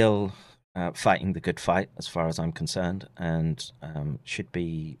still fighting the good fight, as far as I'm concerned, and should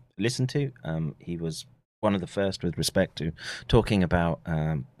be listened to. He was one of the first with respect to talking about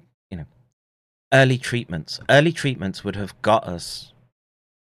early treatments. Early treatments would have got us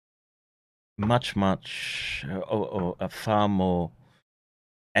much or a far more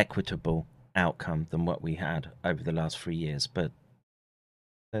equitable outcome than what we had over the last 3 years. But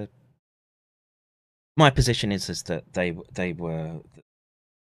my position is that they were,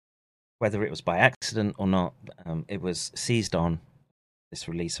 whether it was by accident or not, it was seized on, this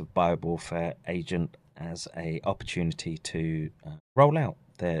release of biowarfare agent, as a opportunity to roll out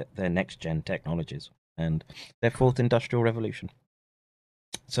their next gen technologies and their 4th industrial revolution.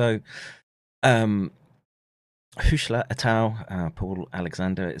 So Hulscher et al., Paul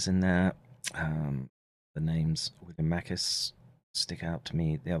Alexander is in there. The names William Mackis stick out to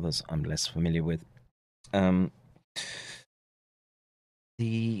me. The others I'm less familiar with.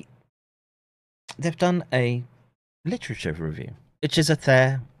 They've done a literature review, which is a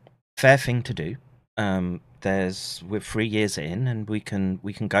fair thing to do. We're 3 years in, and we can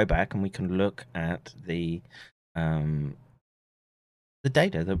go back and we can look at the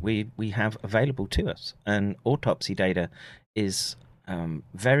data that we have available to us. And autopsy data is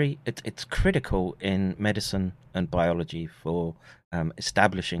it's critical in medicine and biology for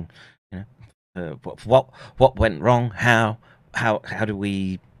establishing what went wrong, how do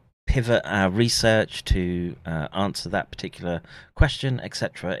we pivot our research to answer that particular question,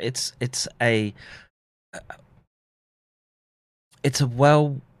 etc. It's a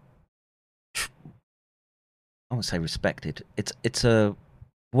well, I won't say respected. It's a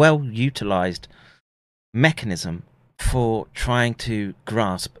well utilized mechanism for trying to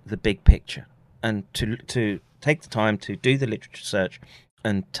grasp the big picture, and to take the time to do the literature search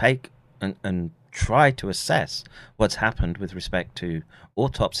and try to assess what's happened with respect to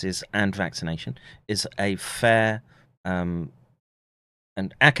autopsies and vaccination is a fair and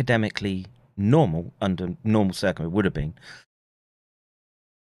academically normal, under normal circumstances would have been,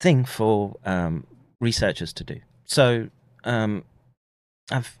 thing for researchers to do. So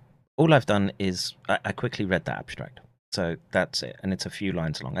all I've done is I quickly read that abstract. So that's it, and it's a few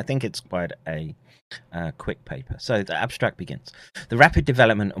lines long. I think it's quite a quick paper. So the abstract begins. The rapid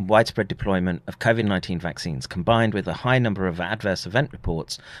development and widespread deployment of COVID-19 vaccines, combined with a high number of adverse event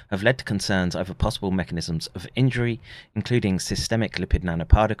reports, have led to concerns over possible mechanisms of injury, including systemic lipid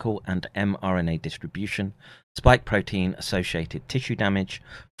nanoparticle and mRNA distribution, spike protein-associated tissue damage,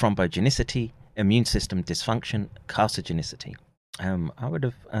 thrombogenicity, immune system dysfunction, carcinogenicity. I would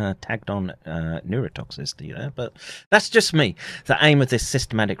have tagged on neurotoxicity there, but that's just me. The aim of this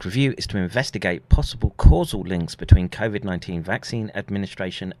systematic review is to investigate possible causal links between COVID-19 vaccine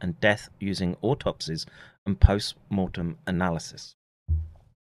administration and death using autopsies and post-mortem analysis.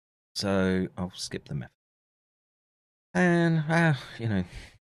 So I'll skip the method. And, you know,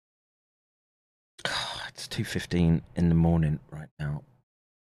 it's 2:15 in the morning right now.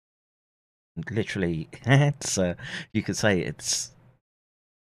 Literally, it's you could say it's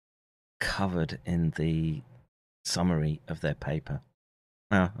covered in the summary of their paper.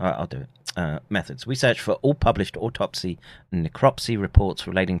 I'll do it. Methods. We searched for all published autopsy and necropsy reports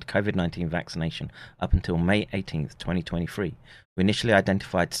relating to COVID-19 vaccination up until May 18th, 2023. We initially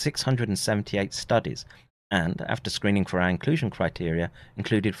identified 678 studies and, after screening for our inclusion criteria,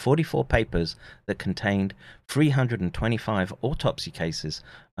 included 44 papers that contained 325 autopsy cases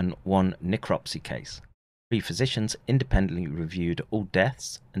and 1 necropsy case. 3 physicians independently reviewed all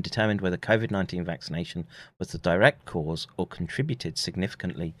deaths and determined whether COVID-19 vaccination was the direct cause or contributed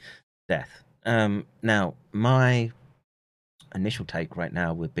significantly to death. Now, my initial take right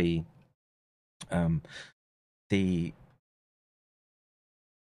now would be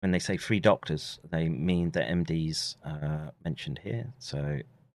when they say 3 doctors, they mean the MDs mentioned here. So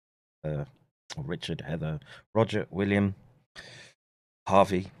Richard, Heather, Roger, William,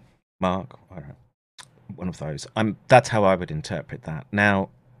 Harvey, Mark, one of those. That's how I would interpret that. Now,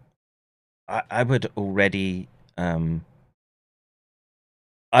 I would already, I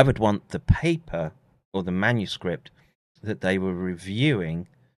would want the paper or the manuscript that they were reviewing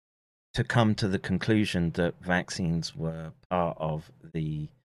to come to the conclusion that vaccines were part of the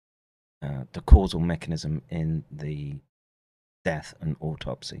causal mechanism in the death and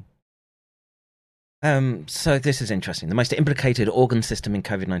autopsy. So this is interesting. The most implicated organ system in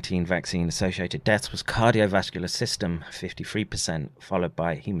COVID-19 vaccine-associated deaths was cardiovascular system, 53%, followed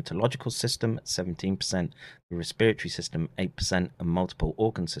by hematological system, 17%, the respiratory system, 8%, and multiple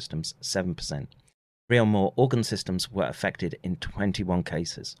organ systems, 7%. 3 or more organ systems were affected in 21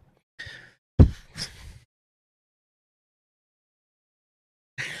 cases.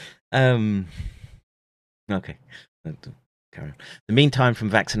 Okay. Carry on. The mean time from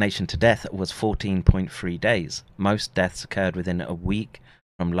vaccination to death was 14.3 days. Most deaths occurred within a week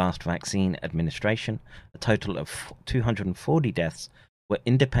from last vaccine administration. A total of 240 deaths were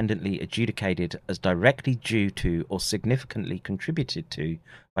independently adjudicated as directly due to or significantly contributed to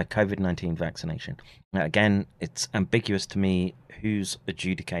by COVID-19 vaccination. Now, again, it's ambiguous to me who's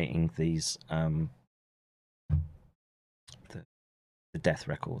adjudicating these the death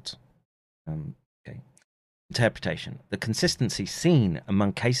records. Okay. Interpretation. The consistency seen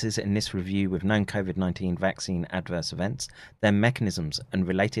among cases in this review with known COVID-19 vaccine adverse events, their mechanisms and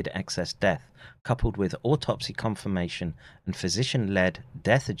related excess death, coupled with autopsy confirmation and physician-led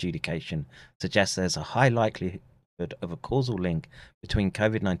death adjudication, suggests there's a high likelihood of a causal link between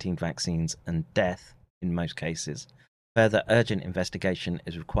COVID-19 vaccines and death in most cases. Further urgent investigation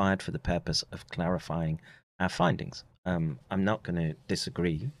is required for the purpose of clarifying our findings. I'm not going to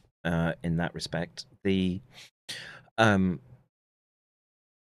disagree in that respect. I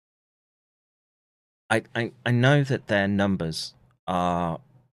know that their numbers are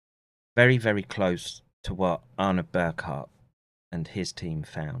very, very close to what Arne Burkhardt and his team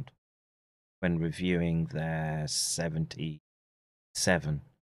found when reviewing their 77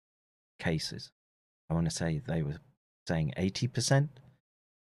 cases. I want to say they were saying 80%,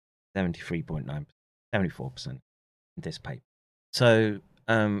 73.9%, 74% in this paper. So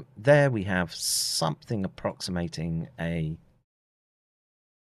there we have something approximating a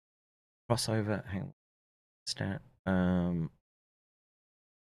crossover. Hang on.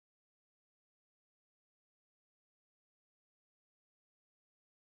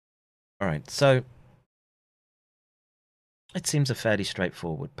 All right, so it seems a fairly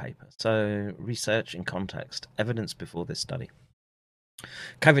straightforward paper. So research in context, evidence before this study.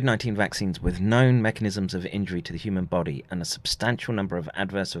 COVID-19 vaccines with known mechanisms of injury to the human body and a substantial number of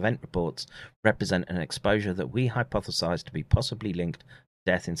adverse event reports represent an exposure that we hypothesize to be possibly linked to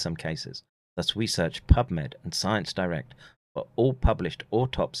death in some cases. Thus, we searched PubMed and Science Direct for all published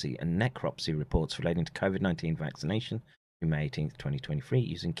autopsy and necropsy reports relating to COVID-19 vaccination through May 18th, 2023,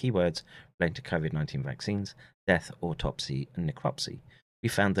 using keywords relating to COVID-19 vaccines, death, autopsy, and necropsy. We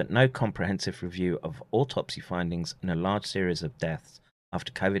found that no comprehensive review of autopsy findings in a large series of deaths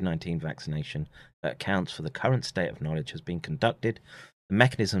after COVID-19 vaccination that accounts for the current state of knowledge has been conducted. The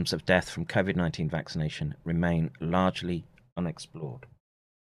mechanisms of death from COVID-19 vaccination remain largely unexplored.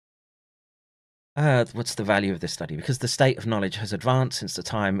 What's the value of this study? Because the state of knowledge has advanced since the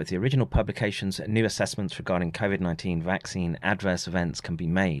time of the original publications, new assessments regarding COVID-19 vaccine adverse events can be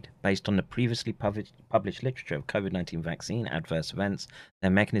made. Based on the previously published literature of COVID-19 vaccine adverse events,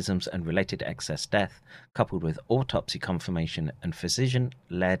 their mechanisms and related excess death, coupled with autopsy confirmation and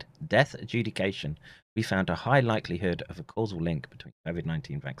physician-led death adjudication, we found a high likelihood of a causal link between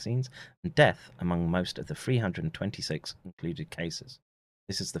COVID-19 vaccines and death among most of the 326 included cases.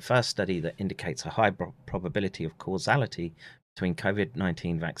 This is the first study that indicates a high probability of causality between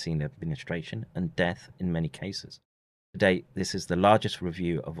COVID-19 vaccine administration and death in many cases. To date, this is the largest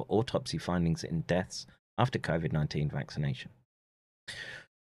review of autopsy findings in deaths after COVID-19 vaccination.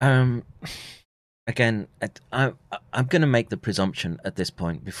 Again, I'm going to make the presumption at this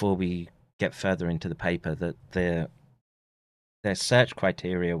point, before we get further into the paper, that their search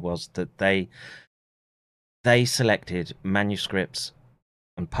criteria was that they selected manuscripts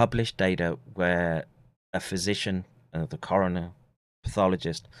and published data where a physician, the coroner,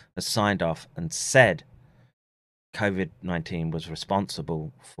 pathologist, has signed off and said COVID-19 was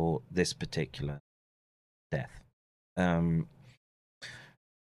responsible for this particular death.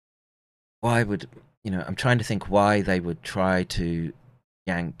 Why would, I'm trying to think why they would try to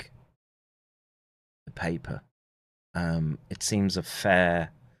yank the paper. It seems a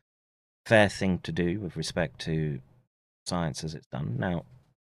fair thing to do with respect to science as it's done. Now,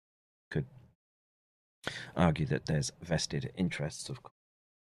 could argue that there's vested interests, of course.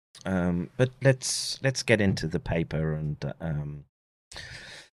 But let's get into the paper and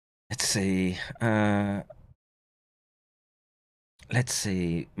let's see.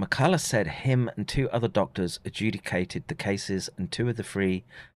 McCullough said him and two other doctors adjudicated the cases, and two of the three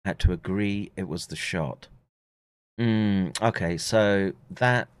had to agree it was the shot. Okay, so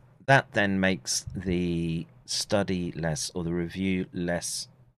that then makes the study less, or the review less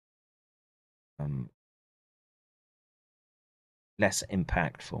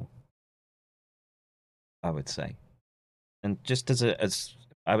impactful, I would say. And just as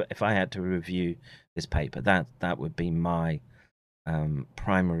if I had to review this paper, that would be my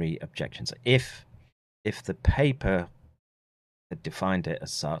primary objections. If the paper had defined it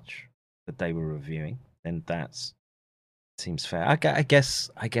as such that they were reviewing, then that seems fair. I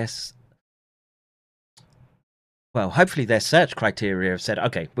guess. Well, hopefully their search criteria have said,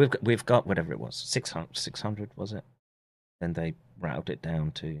 okay, we've got whatever it was, 600 was it? Then they rattled it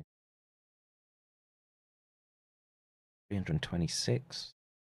down to 326.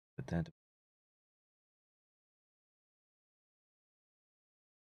 But then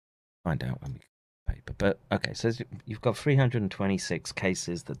find out when we get the paper. But okay, so you've got 326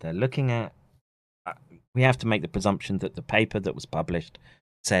 cases that they're looking at. We have to make the presumption that the paper that was published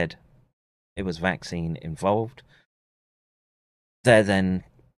said it was vaccine involved. They're then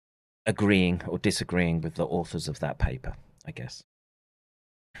agreeing or disagreeing with the authors of that paper, I guess.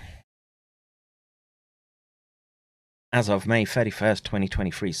 As of May 31st,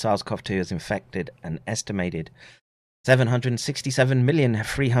 2023, SARS-CoV-2 has infected an estimated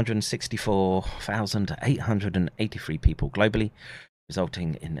 767,364,883 people globally,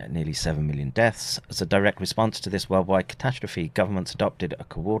 resulting in nearly 7 million deaths. As a direct response to this worldwide catastrophe, governments adopted a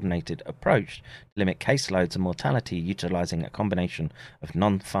coordinated approach to limit caseloads and mortality, utilizing a combination of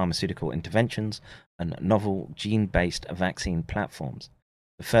non-pharmaceutical interventions and novel gene-based vaccine platforms.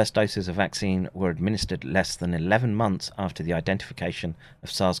 The first doses of vaccine were administered less than 11 months after the identification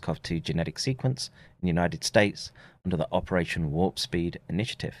of SARS-CoV-2 genetic sequence in the United States under the Operation Warp Speed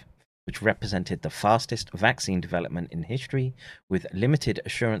initiative, which represented the fastest vaccine development in history, with limited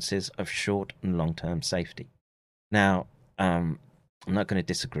assurances of short and long-term safety. Now, I'm not going to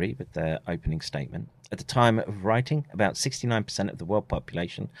disagree with their opening statement. At the time of writing, about 69% of the world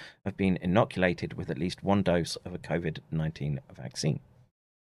population have been inoculated with at least one dose of a COVID-19 vaccine.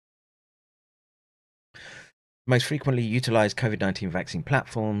 Most frequently utilized COVID-19 vaccine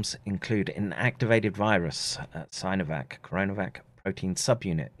platforms include inactivated virus, Sinovac, Coronavac, protein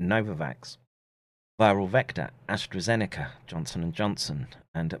subunit, Novavax, viral vector, AstraZeneca, Johnson & Johnson,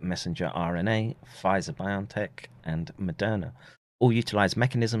 and messenger RNA, Pfizer-BioNTech, and Moderna. All utilize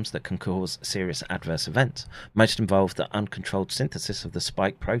mechanisms that can cause serious adverse events. Most involve the uncontrolled synthesis of the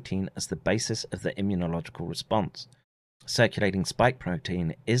spike protein as the basis of the immunological response. Circulating spike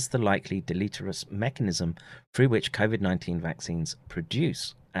protein is the likely deleterious mechanism through which COVID-19 vaccines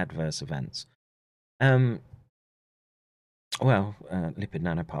produce adverse events. Lipid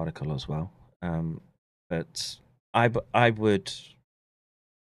nanoparticle as well. But I would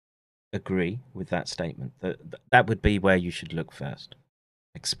agree with that statement. That would be where you should look first.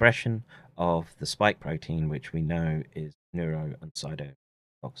 Expression of the spike protein, which we know is neuro and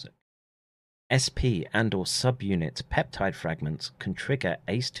cytotoxic. SP and or subunit peptide fragments can trigger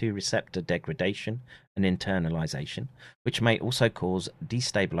ACE2 receptor degradation and internalization, which may also cause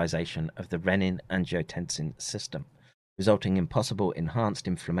destabilization of the renin-angiotensin system, resulting in possible enhanced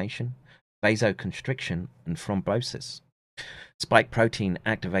inflammation, vasoconstriction, and thrombosis. Spike protein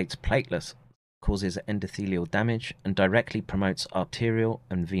activates platelets, causes endothelial damage, and directly promotes arterial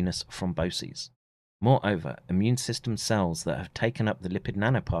and venous thromboses. Moreover, immune system cells that have taken up the lipid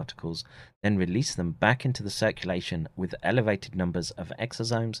nanoparticles then release them back into the circulation with elevated numbers of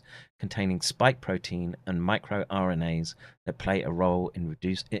exosomes containing spike protein and microRNAs that play a role in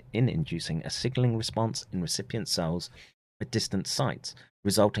inducing a signaling response in recipient cells at distant sites,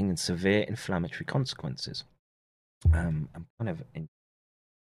 resulting in severe inflammatory consequences. I'm kind of in.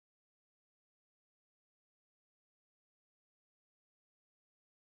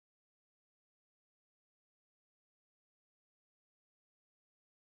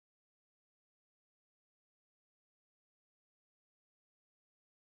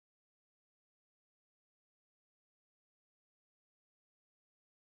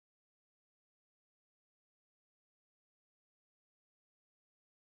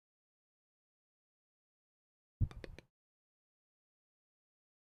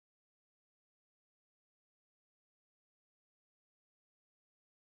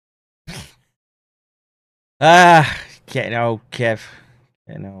 Getting old, Kev.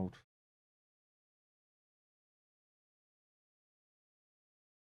 Getting old.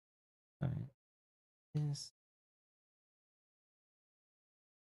 Yes.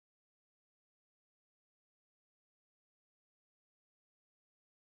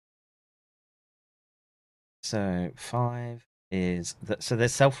 So 5 is that. So they're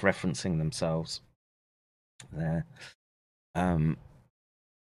self-referencing themselves there.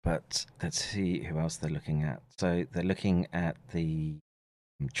 But let's see who else they're looking at. So they're looking at the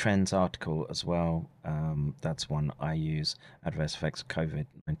Trends article as well. That's one I use. Adverse effects of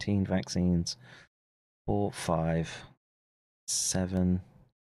COVID-19 vaccines. 4, 5, 7.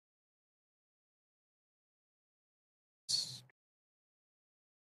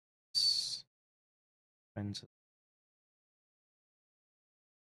 Trends.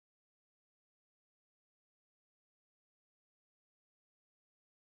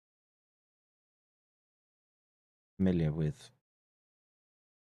 Familiar with.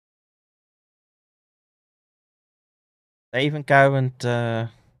 They even go and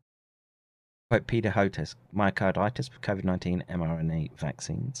quote Peter Hotez, myocarditis for COVID-19 mRNA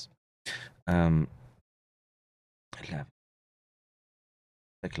vaccines. 11.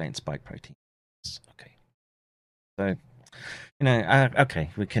 Circulating spike proteins. Okay. So,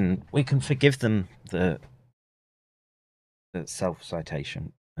 okay, we can forgive them the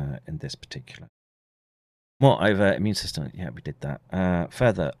self-citation in this particular. Moreover, immune system, yeah, we did that.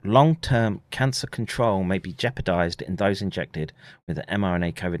 Further, long-term cancer control may be jeopardized in those injected with the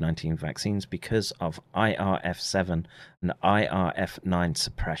mRNA COVID-19 vaccines because of IRF7 and IRF9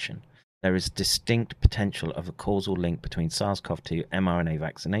 suppression. There is distinct potential of a causal link between SARS-CoV-2 mRNA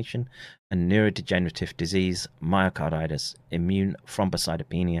vaccination and neurodegenerative disease, myocarditis, immune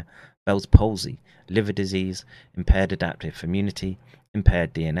thrombocytopenia, Bell's palsy, liver disease, impaired adaptive immunity,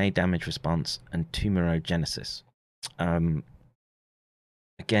 impaired DNA damage response, and tumorigenesis. Again,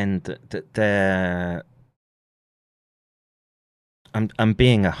 I'm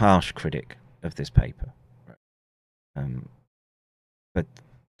being a harsh critic of this paper, but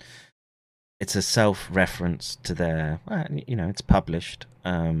it's a self-reference to their. It's published,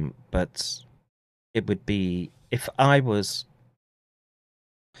 but it would be if I was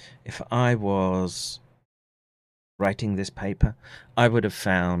writing this paper, I would have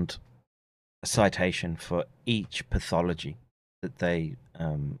found a citation for each pathology that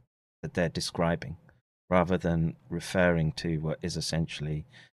they're describing, rather than referring to what is essentially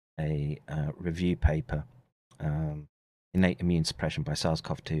a review paper, innate immune suppression by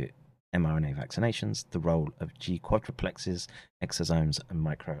SARS-CoV-2 mRNA vaccinations, the role of G quadruplexes, exosomes, and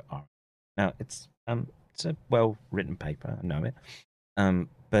microRNA. Now, it's a well-written paper, I know it,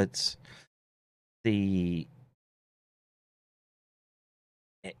 but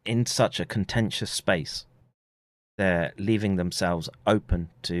in such a contentious space, they're leaving themselves open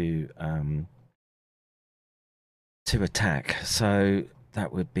to attack. So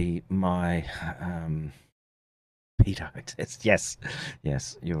that would be my pedoitis.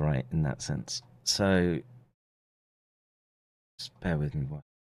 Yes, you're right in that sense. So just bear with me while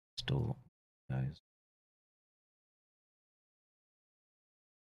I store those.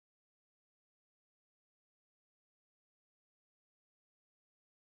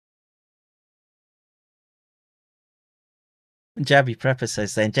 Jabby Prepper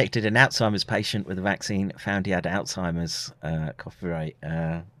says they injected an Alzheimer's patient with a vaccine, found he had Alzheimer's. Copyright.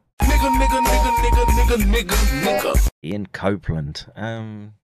 Nigga. Ian Copeland.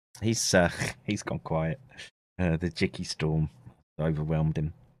 He's gone quiet. The Jicky Storm overwhelmed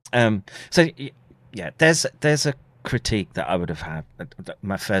him. So yeah, there's a critique that I would have had.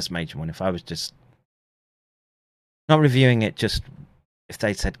 My first major one, if I was just not reviewing it, just if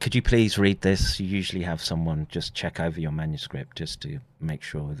they said, could you please read this? You usually have someone just check over your manuscript just to make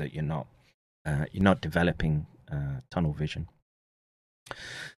sure that you're not developing tunnel vision.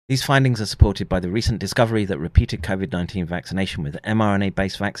 These findings are supported by the recent discovery that repeated COVID-19 vaccination with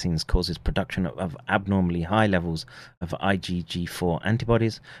mRNA-based vaccines causes production of abnormally high levels of IgG4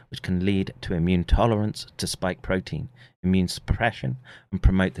 antibodies, which can lead to immune tolerance to spike protein, immune suppression, and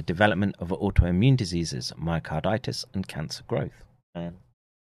promote the development of autoimmune diseases, myocarditis, and cancer growth. And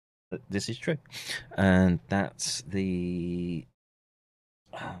this is true. And that's the...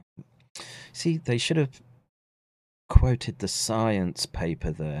 See, they should have quoted the science paper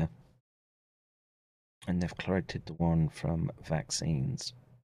there, and they've quoted the one from vaccines.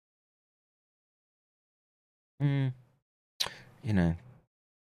 You know,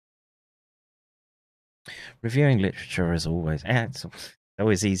 reviewing literature is always it's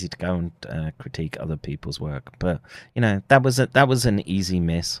always easy to go and critique other people's work, but you know, that was an easy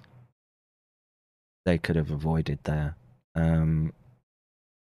miss. They could have avoided there.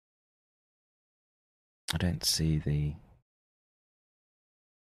 I don't see the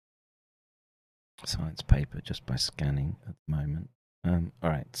science paper just by scanning at the moment. All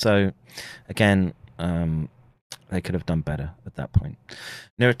right, so again, they could have done better at that point.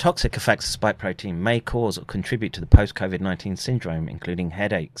 Neurotoxic effects of spike protein may cause or contribute to the post-COVID-19 syndrome, including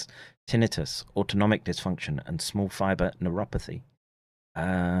headaches, tinnitus, autonomic dysfunction, and small fiber neuropathy.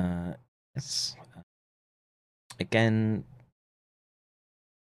 Yes. Again,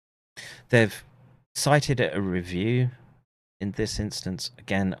 they've cited a review. In this instance,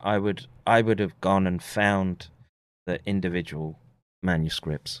 again, I would have gone and found the individual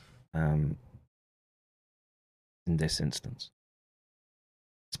manuscripts. In this instance,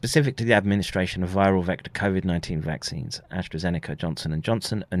 specific to the administration of viral vector COVID-19 vaccines, AstraZeneca, Johnson &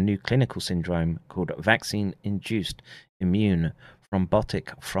 Johnson, a new clinical syndrome called vaccine-induced immune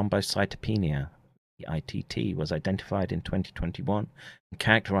thrombotic thrombocytopenia, ITT, was identified in 2021 and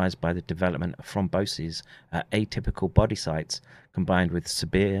characterized by the development of thromboses at atypical body sites combined with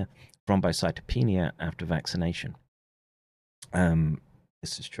severe thrombocytopenia after vaccination.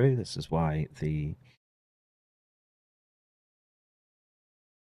 This is true. This is why the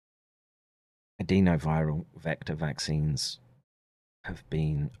adenoviral vector vaccines have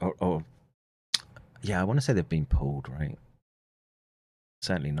been, I want to say they've been pulled, right?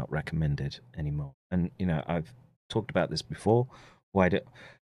 Certainly not recommended anymore. And you know, I've talked about this before.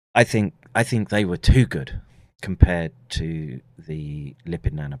 I think they were too good compared to the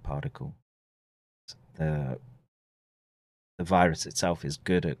lipid nanoparticle. The virus itself is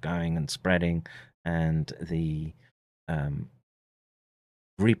good at going and spreading, and the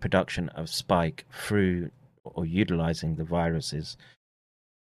reproduction of spike through or utilizing the virus's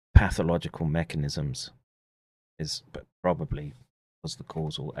pathological mechanisms is probably was the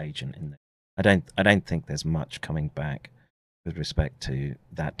causal agent in there. I don't think there's much coming back with respect to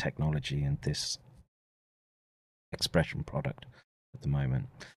that technology and this expression product at the moment.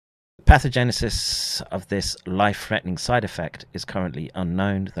 The pathogenesis of this life-threatening side effect is currently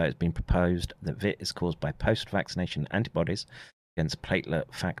unknown, though it's been proposed that VIT is caused by post-vaccination antibodies against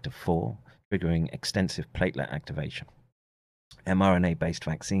platelet factor 4, triggering extensive platelet activation. mRNA-based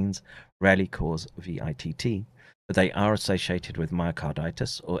vaccines rarely cause VITT, but they are associated with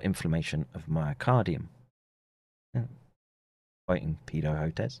myocarditis or inflammation of myocardium. Quoting Pedo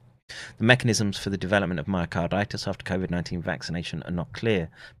Hotez. The mechanisms for the development of myocarditis after COVID-19 vaccination are not clear,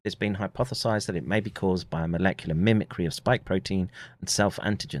 but it's been hypothesized that it may be caused by a molecular mimicry of spike protein and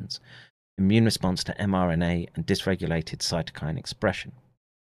self-antigens, immune response to mRNA, and dysregulated cytokine expression.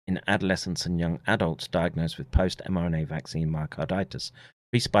 In adolescents and young adults diagnosed with post-mRNA vaccine myocarditis,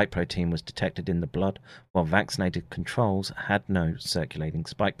 pre-spike protein was detected in the blood, while vaccinated controls had no circulating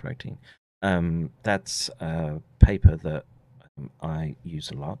spike protein. That's a paper that I use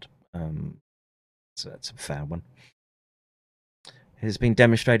a lot. So that's a fair one. It has been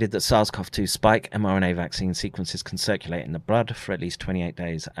demonstrated that SARS-CoV-2 spike mRNA vaccine sequences can circulate in the blood for at least 28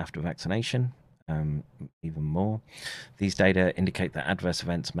 days after vaccination. Even more. These data indicate that adverse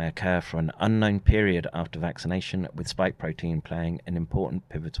events may occur for an unknown period after vaccination, with spike protein playing an important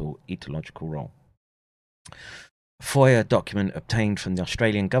pivotal etiological role. A FOIA document obtained from the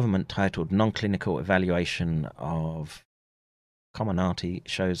Australian government titled Non-Clinical Evaluation of Comirnaty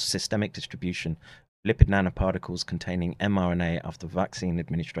shows systemic distribution of lipid nanoparticles containing mRNA after vaccine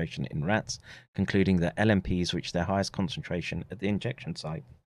administration in rats, concluding that LNPs reach their highest concentration at the injection site,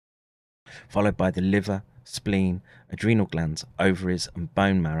 followed by the liver, spleen, adrenal glands, ovaries, and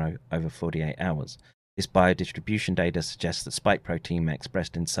bone marrow over 48 hours. This biodistribution data suggests that spike protein may be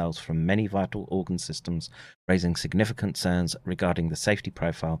expressed in cells from many vital organ systems, raising significant concerns regarding the safety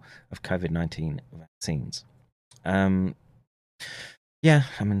profile of COVID-19 vaccines. Yeah,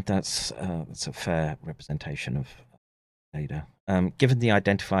 I mean, that's a fair representation of data. Given the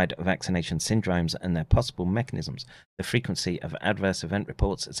identified vaccination syndromes and their possible mechanisms, the frequency of adverse event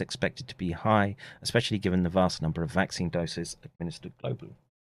reports is expected to be high, especially given the vast number of vaccine doses administered globally.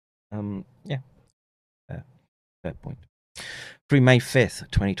 Yeah, fair point. Through May 5th,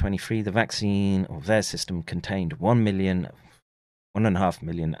 2023, the vaccine or VAERS system contained 1.5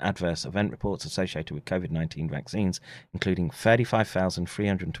 million adverse event reports associated with COVID-19 vaccines, including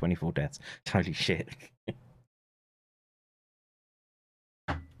 35,324 deaths. Holy shit.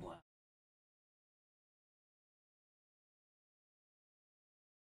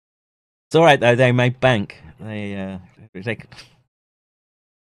 It's all right, though. They made bank. They could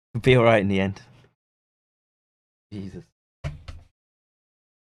be all right in the end. Jesus.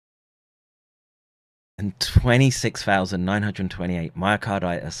 And 26,928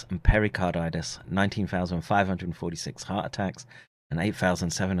 myocarditis and pericarditis, 19,546 heart attacks, and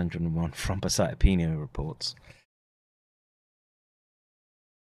 8,701 thrombocytopenia reports.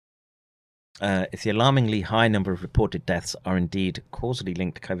 If the alarmingly high number of reported deaths are indeed causally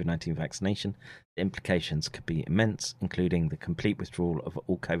linked to COVID-19 vaccination, the implications could be immense, including the complete withdrawal of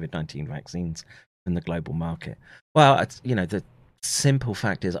all COVID-19 vaccines from the global market. Well, the simple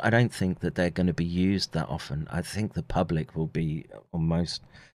fact is, I don't think that they're going to be used that often. I think the public will be almost...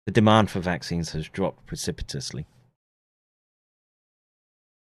 The demand for vaccines has dropped precipitously.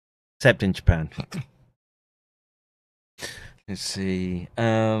 Except in Japan. Let's see.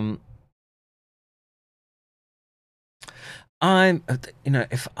 If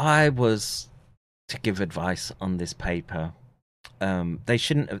I was to give advice on this paper, they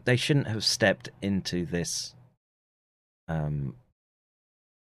shouldn't have stepped into this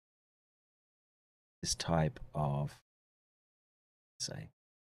this type of, say,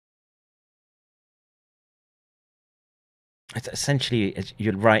 it's essentially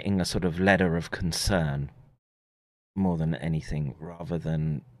you're writing a sort of letter of concern more than anything, rather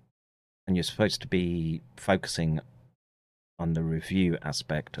than, and you're supposed to be focusing on the review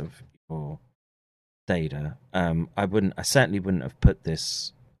aspect of your data. I certainly wouldn't have put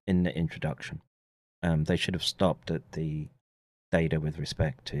this in the introduction. They should have stopped at the data with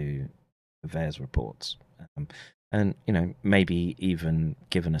respect to the VAERS reports, and maybe even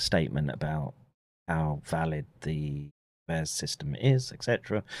given a statement about how valid the VAERS system is,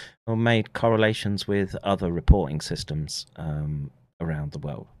 etc., or made correlations with other reporting systems around the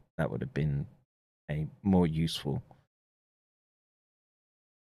world. That would have been a more useful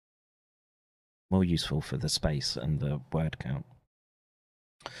for the space and the word count.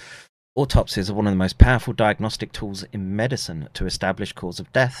 Autopsies are one of the most powerful diagnostic tools in medicine to establish cause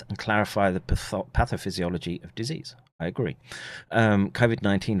of death and clarify the pathophysiology of disease. I agree.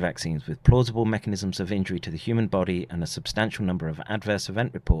 COVID-19 vaccines with plausible mechanisms of injury to the human body and a substantial number of adverse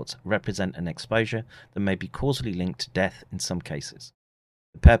event reports represent an exposure that may be causally linked to death in some cases.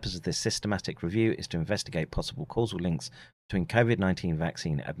 The purpose of this systematic review is to investigate possible causal links between COVID-19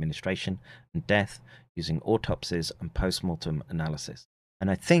 vaccine administration and death using autopsies and post-mortem analysis. And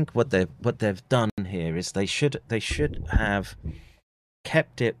I think what they've done here is they should have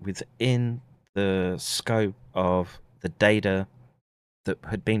kept it within the scope of the data that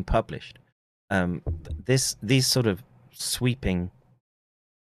had been published. These sort of sweeping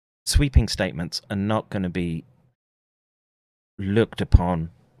statements are not going to be looked upon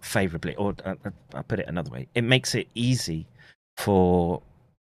favorably, or I'll put it another way. It makes it easy for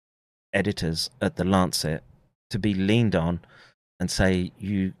editors at the Lancet to be leaned on and say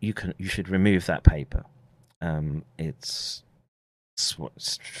you should remove that paper. It's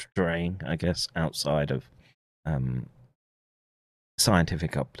straying, I guess, outside of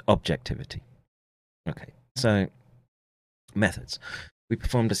scientific objectivity. Okay, so methods. We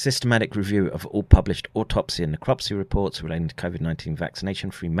performed a systematic review of all published autopsy and necropsy reports relating to COVID-19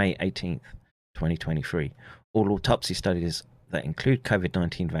 vaccination through May 18th, 2023. All autopsy studies that include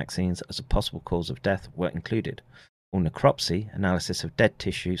COVID-19 vaccines as a possible cause of death were included. All necropsy, analysis of dead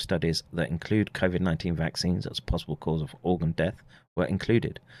tissue studies that include COVID-19 vaccines as a possible cause of organ death, were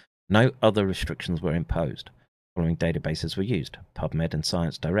included. No other restrictions were imposed. following databases were used: PubMed and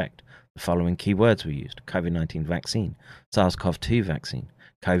Science Direct. The following keywords were used: COVID-19 vaccine, SARS-CoV-2 vaccine,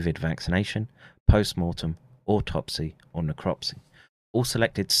 COVID vaccination, post-mortem, autopsy, or necropsy. All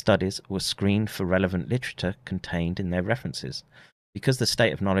selected studies were screened for relevant literature contained in their references. Because the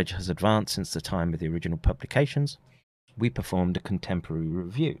state of knowledge has advanced since the time of the original publications, we performed a contemporary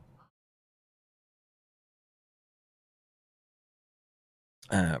review.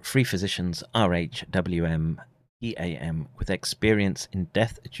 Three physicians, RH, WM, EAM, with experience in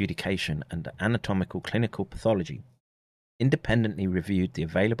death adjudication and anatomical clinical pathology, independently reviewed the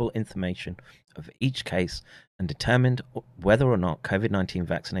available information of each case and determined whether or not COVID-19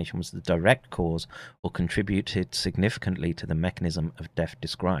 vaccination was the direct cause or contributed significantly to the mechanism of death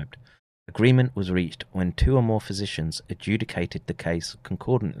described. Agreement was reached when two or more physicians adjudicated the case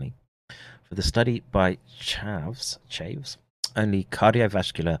concordantly. For the study by Chaves, only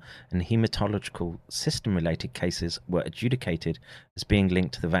cardiovascular and hematological system-related cases were adjudicated as being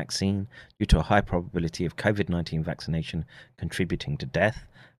linked to the vaccine due to a high probability of COVID-19 vaccination contributing to death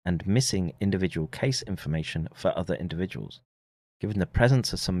and missing individual case information for other individuals. Given the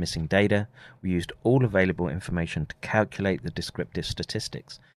presence of some missing data, we used all available information to calculate the descriptive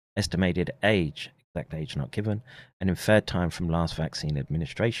statistics, estimated age, exact age not given, and inferred time from last vaccine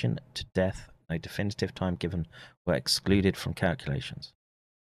administration to death. No definitive time given were excluded from calculations.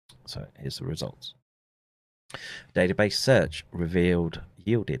 So here's the results. Database search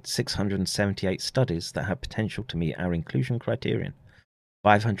yielded 678 studies that had potential to meet our inclusion criterion.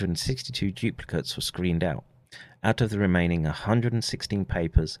 562 duplicates were screened out. Out of the remaining 116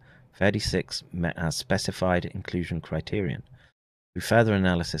 papers, 36 met our specified inclusion criterion. Through further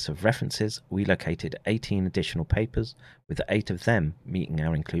analysis of references, we located 18 additional papers, with 8 of them meeting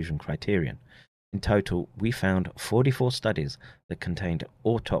our inclusion criterion. In total, we found 44 studies that contained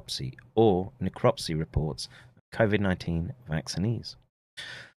autopsy or necropsy reports of COVID-19 vaccinees.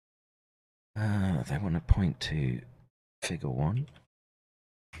 They want to point to figure 1.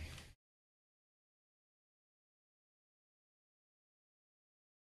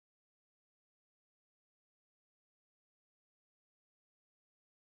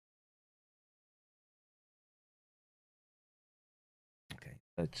 Okay,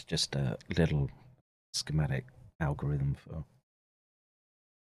 it's just a little schematic algorithm for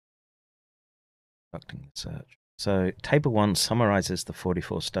conducting the search. So table 1 summarizes the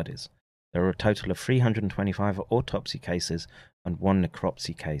 44 studies. There are a total of 325 autopsy cases and 1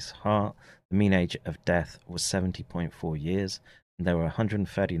 necropsy case. The mean age of death was 70.4 years, and there were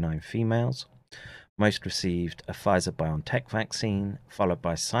 139 females. Most received a Pfizer-BioNTech vaccine, followed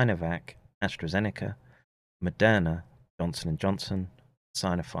by Sinovac, AstraZeneca, Moderna, Johnson & Johnson,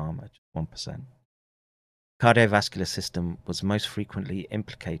 Sinopharm at 1%. Cardiovascular system was most frequently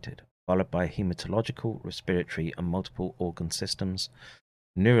implicated, followed by hematological, respiratory, and multiple organ systems,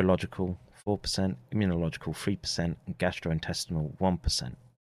 neurological 4%, immunological 3%, and gastrointestinal 1%.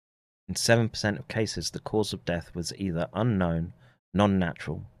 In 7% of cases, the cause of death was either unknown,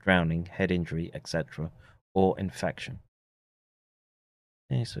 non-natural, drowning, head injury, etc., or infection.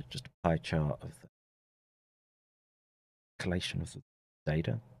 Okay, so just a pie chart of the collation of the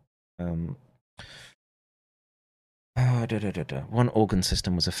data. One organ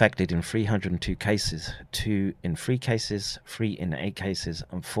system was affected in 302 cases, 2 in 3 cases, 3 in 8 cases,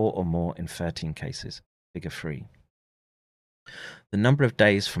 and 4 or more in 13 cases. Figure 3. The number of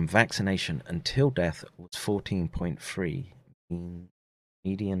days from vaccination until death was 14.3,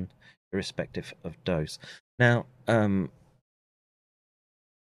 median, irrespective of dose. Now,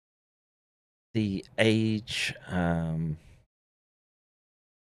 the age...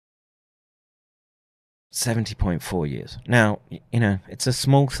 70.4 years. Now, you know, it's a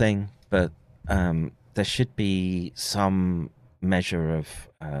small thing, but there should be some measure of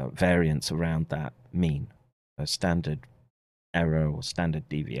variance around that mean, a standard error or standard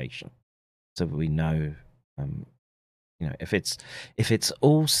deviation, so we know, you know, if it's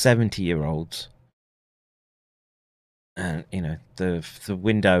all 70-year-olds, and you know the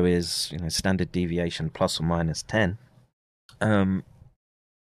window is, you know, standard deviation plus or minus 10.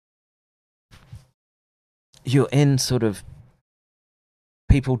 You're in sort of,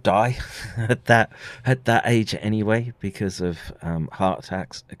 people die at that age anyway because of heart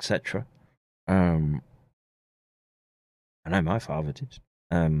attacks, etc. I know my father did.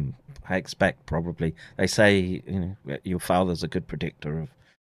 I expect probably, they say, you know, your father's a good predictor of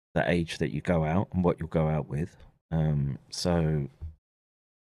the age that you go out and what you'll go out with. So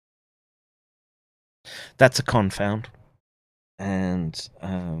that's a confound, and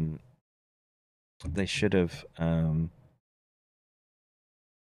they should have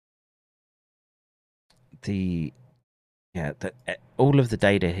all of the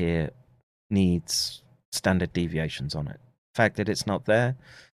data here needs standard deviations on it. The fact that it's not there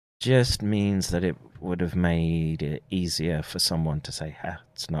just means that it would have made it easier for someone to say,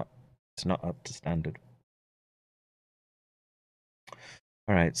 it's not up to standard.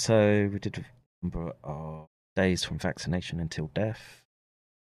 All right, so we did a number of days from vaccination until death.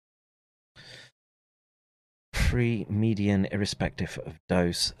 Free median irrespective of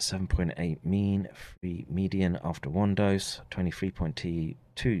dose, 7.8 mean. Free median after one dose,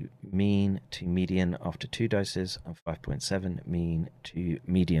 23.2 mean to median after 2 doses, and 5.7 mean to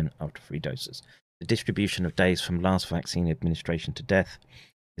median after 3 doses. The distribution of days from last vaccine administration to death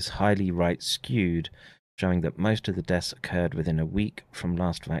is highly right skewed, showing that most of the deaths occurred within a week from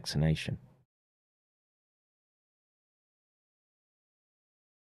last vaccination.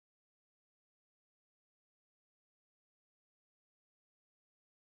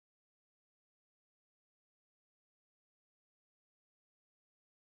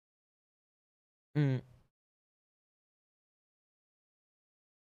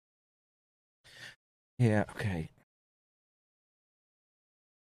 Yeah, okay.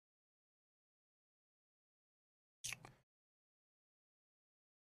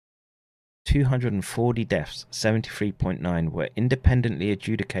 $240 deaths, 73.9 were independently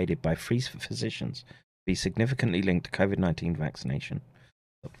adjudicated by 3 physicians to be significantly linked to COVID-19 vaccination.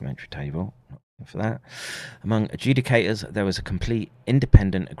 Supplementary table, not for that. Among adjudicators, there was a complete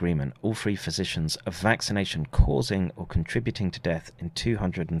independent agreement, all 3 physicians, of vaccination causing or contributing to death in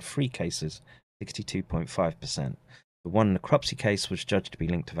 203 cases, 62.5%. The one necropsy case was judged to be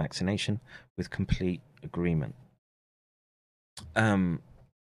linked to vaccination with complete agreement.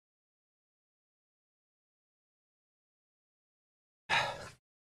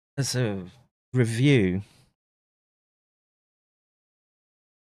 As a review,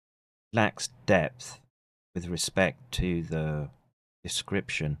 lacks depth with respect to the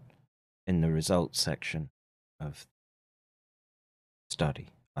description in the results section of the study,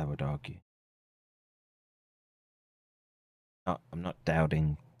 I would argue. I'm not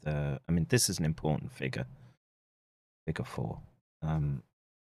doubting this is an important figure. Figure 4.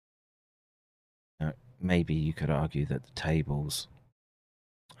 Maybe you could argue that the tables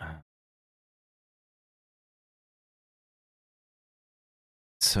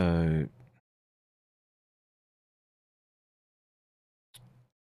so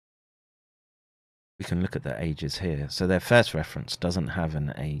we can look at the ages here. So their first reference doesn't have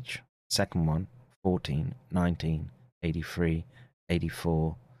an age. Second one, 14, 19, 83,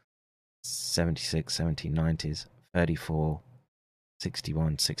 84, 76, 17, 90s, 34,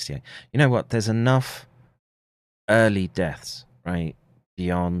 61, 68. You know what? There's enough early deaths, right,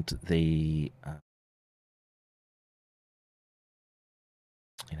 beyond the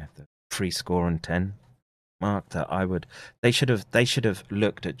the 310 mark that they should have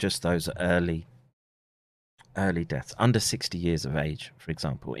looked at just those early deaths under 60 years of age, for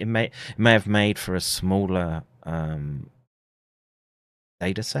example. It may have made for a smaller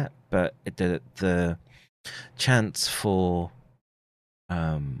data set, but the chance for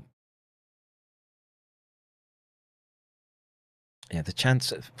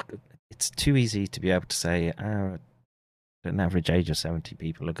it's too easy to be able to say at an average age of 70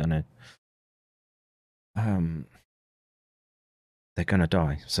 people are gonna they're gonna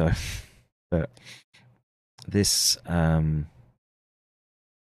die. So but this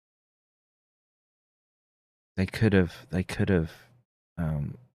they could have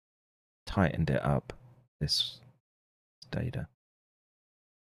tightened it up, this data.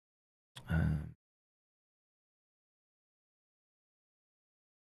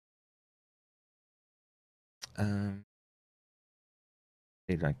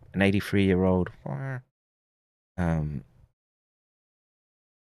 Like an 83-year-old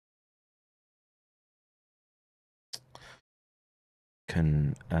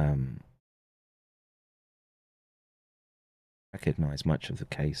can recognize much of the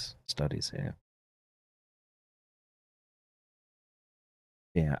case studies here.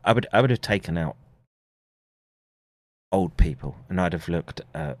 Yeah, I would have taken out old people, and I'd have looked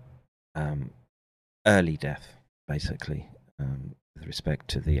at early death, basically, with respect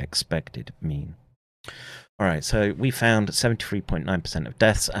to the expected mean. All right, so we found 73.9% of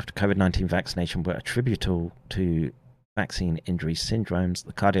deaths after COVID-19 vaccination were attributable to vaccine injury syndromes.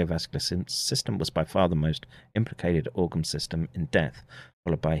 The cardiovascular system was by far the most implicated organ system in death,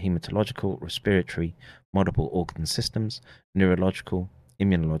 followed by hematological, respiratory, multiple organ systems, neurological,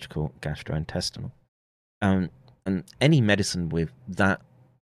 immunological, gastrointestinal. And any medicine with that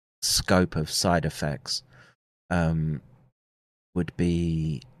scope of side effects would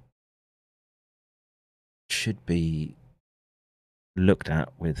be should be looked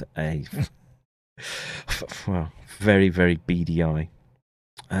at with a well, very, very beady eye.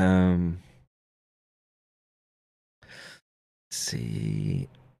 Let's see.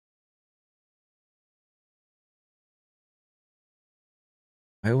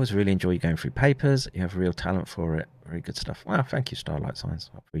 I always really enjoy you going through papers. You have real talent for it. Very good stuff. Well, thank you, Starlight Science.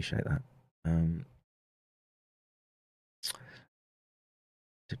 I appreciate that.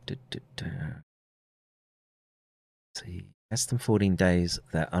 Let's see. Less than 14 days,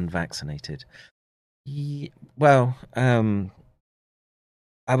 they're unvaccinated. Well,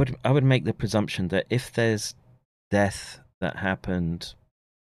 I would make the presumption that if there's death that happened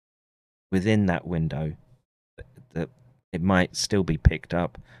within that window, that it might still be picked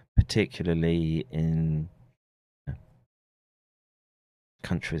up, particularly in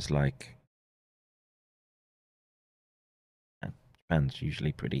countries like Japan's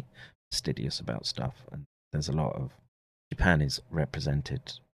usually pretty fastidious about stuff, and there's a lot of Japan is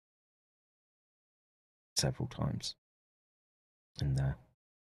represented several times in there.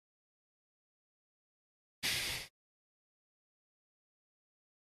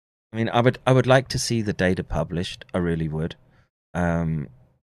 I mean, I would like to see the data published. I really would. It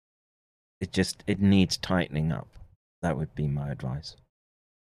needs tightening up. That would be my advice.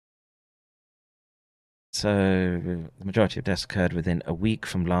 So the majority of deaths occurred within a week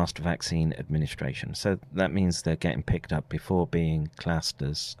from last vaccine administration. So that means they're getting picked up before being classed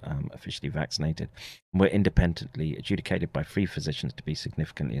as officially vaccinated, and were independently adjudicated by 3 physicians to be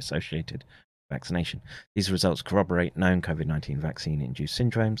significantly associated with vaccination. These results corroborate known COVID-19 vaccine-induced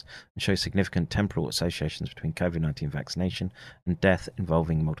syndromes and show significant temporal associations between COVID-19 vaccination and death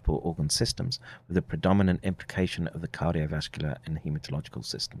involving multiple organ systems, with a predominant implication of the cardiovascular and hematological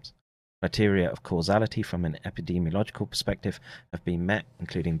systems. Criteria of causality from an epidemiological perspective have been met,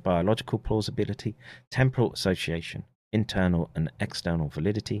 including biological plausibility, temporal association, internal and external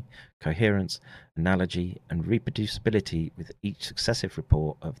validity, coherence, analogy, and reproducibility with each successive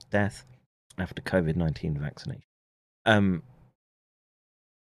report of death after COVID-19 vaccination.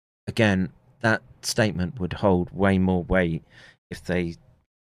 Again, that statement would hold way more weight if they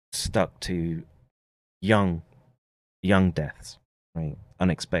stuck to young deaths. Right,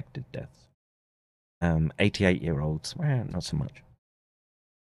 unexpected deaths. 88-year-olds, not so much.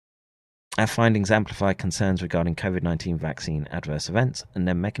 Our findings amplify concerns regarding COVID-19 vaccine adverse events and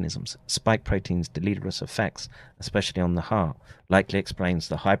their mechanisms. Spike protein's deleterious effects, especially on the heart, likely explains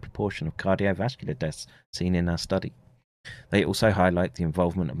the high proportion of cardiovascular deaths seen in our study. They also highlight the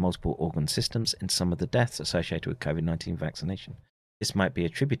involvement of multiple organ systems in some of the deaths associated with COVID-19 vaccination. This might be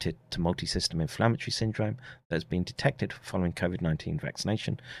attributed to multi-system inflammatory syndrome that has been detected following COVID-19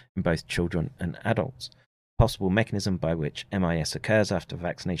 vaccination in both children and adults. A possible mechanism by which MIS occurs after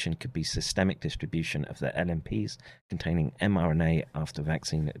vaccination could be systemic distribution of the LNPs containing mRNA after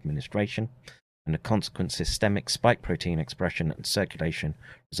vaccine administration, and a consequent systemic spike protein expression and circulation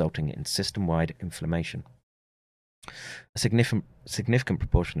resulting in system-wide inflammation. A significant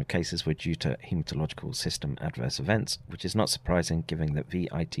proportion of cases were due to hematological system adverse events, which is not surprising given that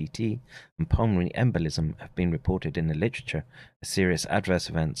VITT and pulmonary embolism have been reported in the literature as serious adverse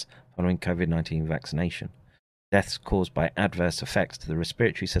events following COVID-19 vaccination. Deaths caused by adverse effects to the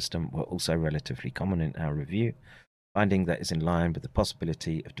respiratory system were also relatively common in our review, finding that is in line with the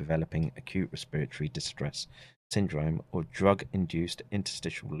possibility of developing acute respiratory distress syndrome or drug-induced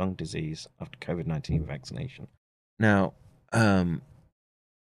interstitial lung disease after COVID-19 vaccination. Now, you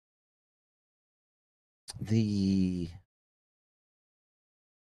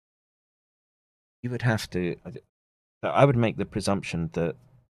would have to, I would make the presumption that,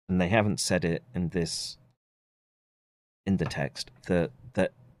 and they haven't said it in the text, that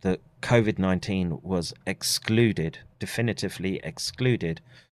COVID-19 was excluded, definitively excluded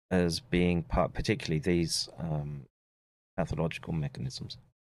as being part, particularly these pathological mechanisms.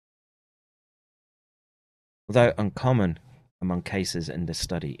 Although uncommon among cases in this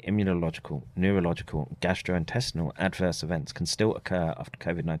study, immunological, neurological, and gastrointestinal adverse events can still occur after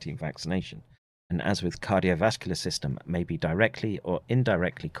COVID-19 vaccination, and as with cardiovascular system, may be directly or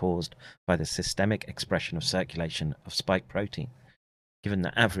indirectly caused by the systemic expression of circulation of spike protein. Given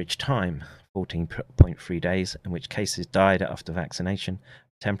the average time, 14.3 days, in which cases died after vaccination,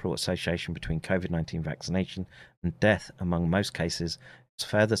 temporal association between COVID-19 vaccination and death among most cases is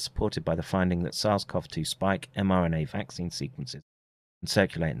further supported by the finding that SARS-CoV-2 spike mRNA vaccine sequences can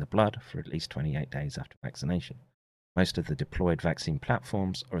circulate in the blood for at least 28 days after vaccination. Most of the deployed vaccine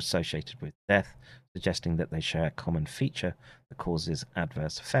platforms are associated with death, suggesting that they share a common feature that causes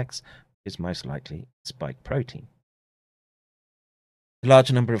adverse effects, which is most likely spike protein. The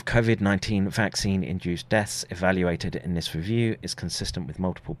large number of COVID-19 vaccine-induced deaths evaluated in this review is consistent with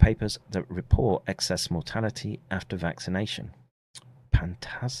multiple papers that report excess mortality after vaccination.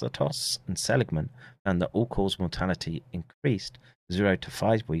 Pantazatos and Seligman found that all-cause mortality increased 0 to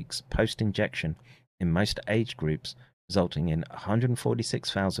 5 weeks post-injection in most age groups, resulting in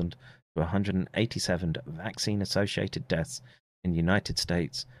 146,000 to 187 vaccine-associated deaths in the United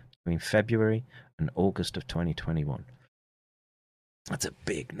States between February and August of 2021. That's a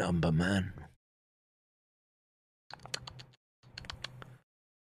big number, man.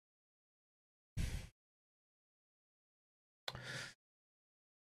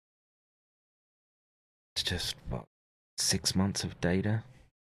 It's just, what, 6 months of data?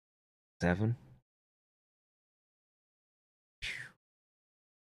 7?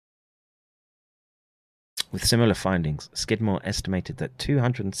 With similar findings, Skidmore estimated that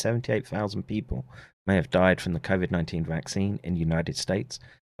 278,000 people may have died from the COVID-19 vaccine in the United States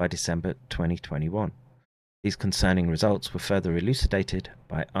by December 2021. These concerning results were further elucidated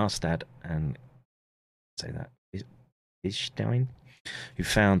by Arstad and Istein, who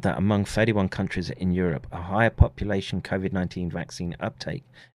found that among 31 countries in Europe, a higher population COVID-19 vaccine uptake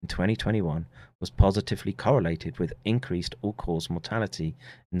in 2021 was positively correlated with increased all-cause mortality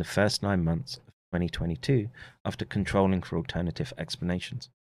in the first 9 months of 2022 after controlling for alternative explanations.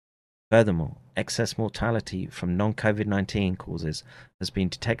 Furthermore, excess mortality from non-COVID-19 causes has been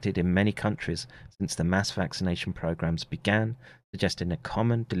detected in many countries since the mass vaccination programs began, suggesting a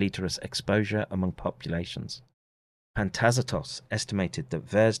common deleterious exposure among populations. Pantazatos estimated that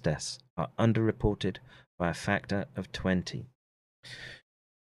VERS deaths are underreported by a factor of 20.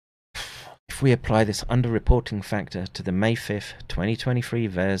 If we apply this underreporting factor to the May 5th, 2023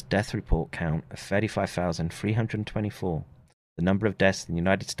 VERS death report count of 35,324, the number of deaths in the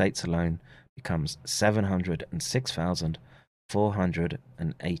United States alone becomes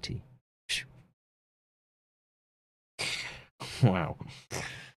 706,480. Wow.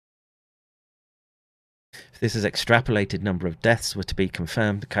 If this is extrapolated number of deaths were to be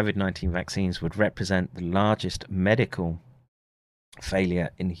confirmed, the COVID-19 vaccines would represent the largest medical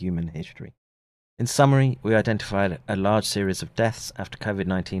failure in human history. In summary, we identified a large series of deaths after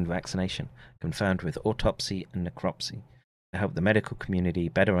COVID-19 vaccination, confirmed with autopsy and necropsy, to help the medical community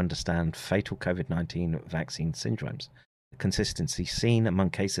better understand fatal COVID-19 vaccine syndromes. The consistency seen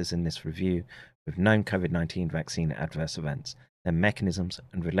among cases in this review with known COVID-19 vaccine adverse events, their mechanisms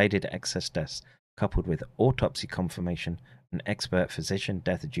and related excess deaths, coupled with autopsy confirmation and expert physician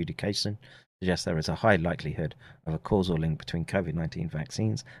death adjudication, suggests there is a high likelihood of a causal link between COVID-19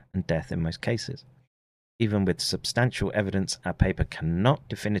 vaccines and death in most cases. Even with substantial evidence, our paper cannot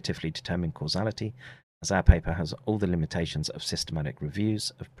definitively determine causality, as our paper has all the limitations of systematic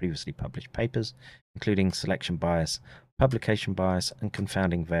reviews of previously published papers, including selection bias, publication bias, and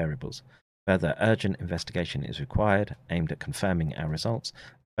confounding variables. Further urgent investigation is required, aimed at confirming our results,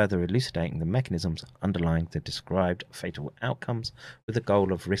 further elucidating the mechanisms underlying the described fatal outcomes, with the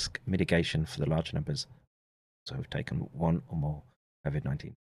goal of risk mitigation for the large numbers who have taken one or more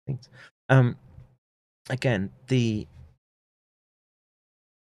COVID-19 things. Again, they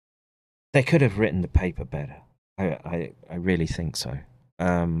could have written the paper better. I really think so.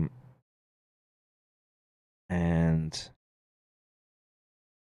 And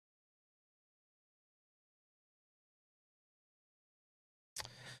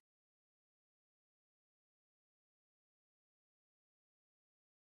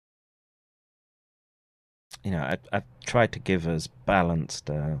you know, I've tried to give as balanced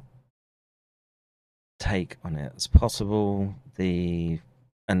take on it as possible.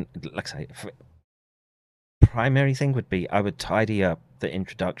 And like I say, primary thing would be I would tidy up the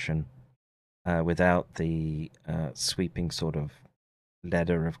introduction without the sweeping sort of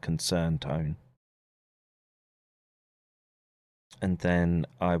letter of concern tone, and then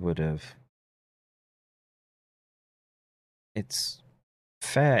I would have. It's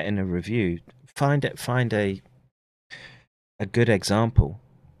fair in a review. Find a good example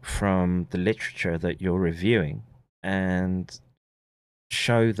from the literature that you're reviewing and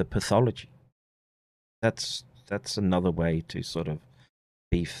show the pathology. That's another way to sort of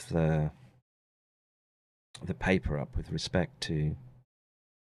beef the paper up with respect to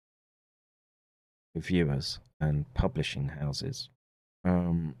reviewers and publishing houses.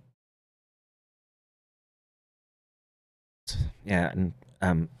 Yeah, and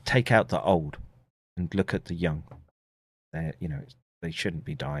take out the old and look at the young. They shouldn't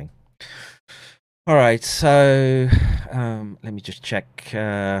be dying. All right, so let me just check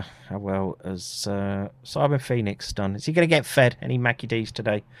how well has Cyber Phoenix done. Is he going to get fed any Mackie D's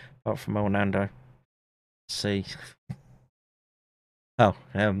today, apart from Orlando? Let's see. Oh,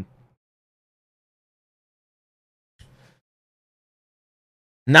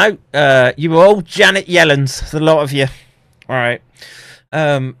 no, you were all Janet Yellens, the lot of you. All right.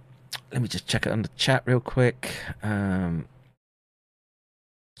 Let me just check it on the chat real quick.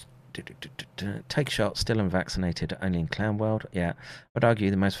 Take shots, still unvaccinated, only in Clown World. Yeah, I'd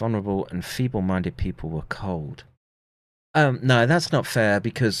argue the most vulnerable and feeble-minded people were cold. No, that's not fair,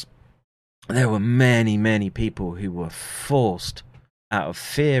 because there were many, many people who were forced out of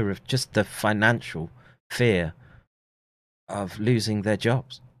fear of just the financial fear of losing their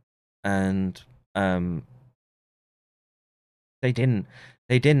jobs, and they didn't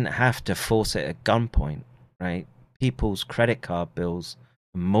have to force it at gunpoint, right? People's credit card bills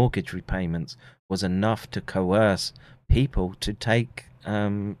and mortgage repayments was enough to coerce people to take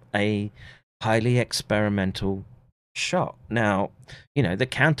a highly experimental shot. Now, the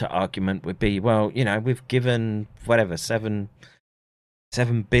counter argument would be, well, we've given whatever 7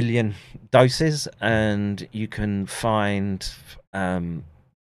 billion doses, and you can find a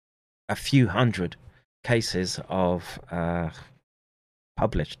few hundred cases of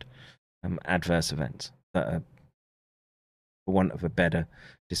published adverse events that are, for want of a better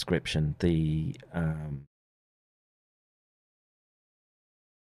description, the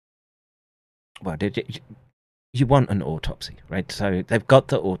well, you want an autopsy, right? So they've got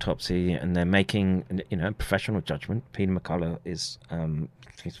the autopsy, and they're making, professional judgment. Peter McCullough is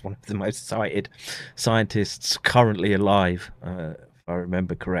he's one of the most cited scientists currently alive, if I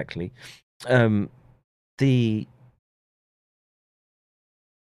remember correctly.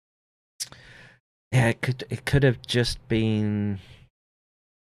 It could have just been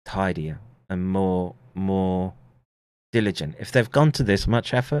tidier and more diligent. If they've gone to this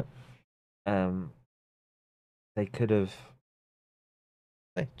much effort, they could have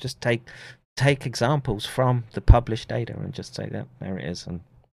just take examples from the published data and just say that there it is, and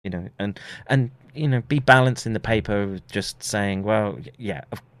be balanced in the paper, just saying, well, yeah,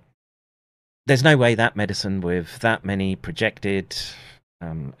 there's no way that medicine with that many projected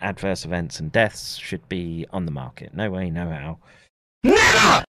adverse events and deaths should be on the market. No way, no how.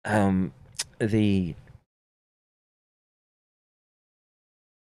 Never!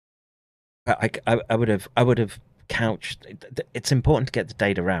 I would have couched. It's important to get the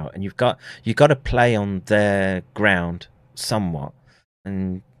data out, and you've got to play on their ground somewhat,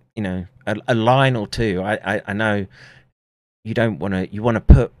 and a line or two. I know you don't want to. You want to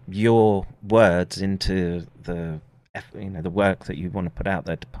put your words into the the work that you want to put out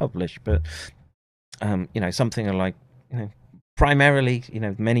there to publish, but something like primarily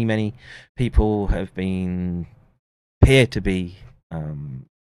many people have been appear to be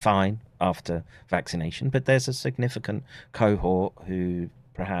fine after vaccination, but there's a significant cohort who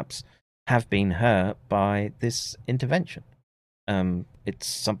perhaps have been hurt by this intervention. It's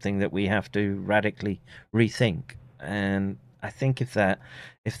something that we have to radically rethink, and I think if the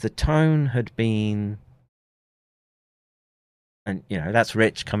tone had been, and that's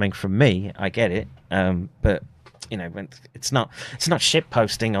rich coming from me, I get it, but when it's not shit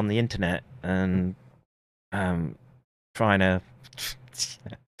posting on the internet and trying to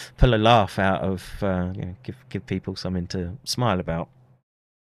pull a laugh out of give people something to smile about.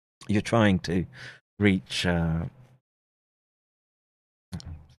 You're trying to reach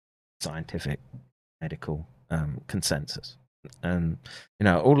scientific medical consensus, and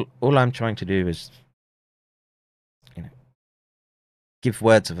all I'm trying to do is give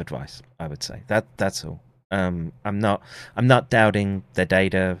words of advice. I would say that's all. I'm not doubting the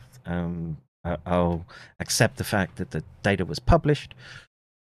data. I'll accept the fact that the data was published,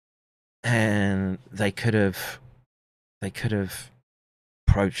 and they could have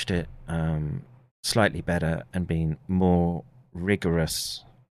approached it slightly better and been more rigorous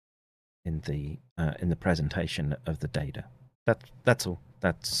in the presentation of the data. That's all.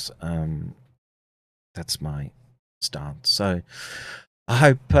 That's my stance. So I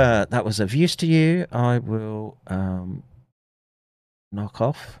hope that was of use to you. I will knock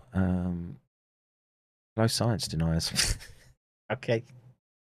off. No science deniers. Okay.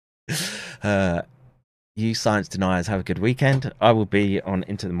 You science deniers, have a good weekend. I will be on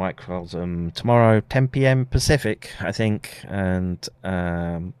Into the Microcosm tomorrow, 10 p.m. Pacific, I think, and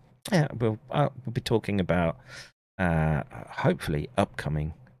we'll be talking about hopefully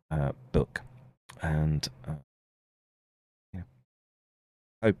upcoming book, and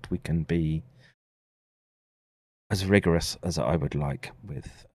hope we can be as rigorous as I would like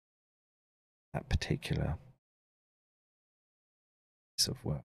with that particular piece of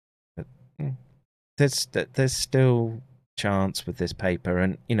work. But there's still chance with this paper,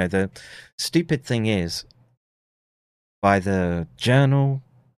 and the stupid thing is, by the journal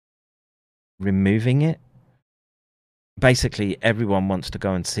removing it. Basically, everyone wants to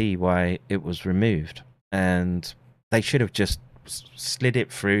go and see why it was removed, and they should have just slid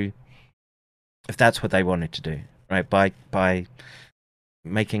it through if that's what they wanted to do, right? By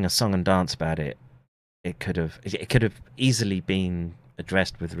making a song and dance about it, it could have easily been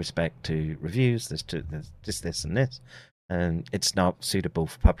addressed with respect to reviews. There's this, and this, and it's not suitable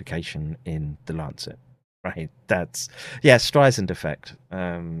for publication in the Lancet, right? That's Streisand effect.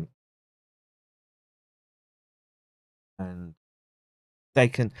 And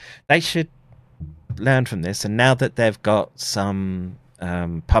they should learn from this, and now that they've got some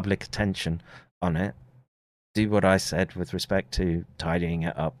public attention on it, do what I said with respect to tidying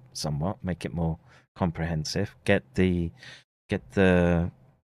it up somewhat, make it more comprehensive, get the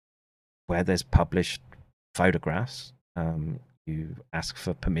where there's published photographs, you ask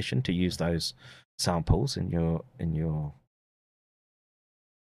for permission to use those samples in your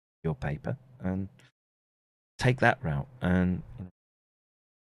paper, and take that route. And it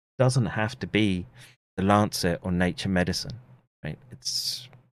doesn't have to be the Lancet or Nature Medicine, right? It's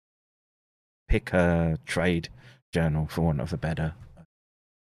pick a trade journal, for want of a better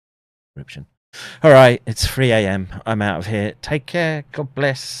description. All right, it's 3 a.m. I'm out of here. Take care. God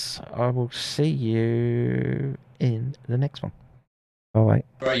bless. I will see you in the next one. All right.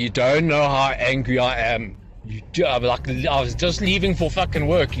 Bro, you don't know how angry I am. I was just leaving for fucking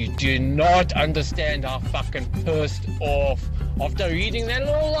work. You do not understand how fucking pissed off. After reading that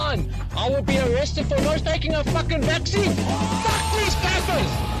little line, I will be arrested for not taking a fucking vaccine. Fuck these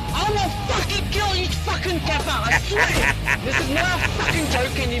cappers! I will fucking kill each fucking capper, I swear! This is not a fucking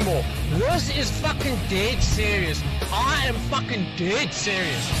joke anymore. This is fucking dead serious. I am fucking dead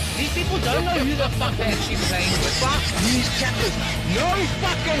serious. These people don't know who the fuck they're actually playing with. Fuck these cappers. No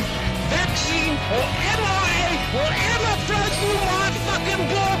fucking vaccine or mRNA will ever flow through my fucking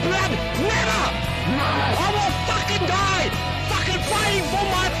blood. Never! I will fucking die fucking fighting for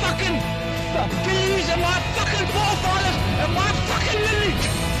my fucking beliefs and my fucking forefathers and my fucking lineage.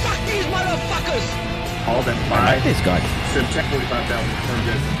 Fuck these motherfuckers! All that I like this guy. Send check 45,000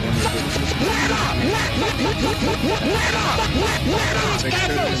 Never!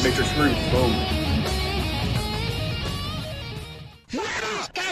 Make sure screws. Boom.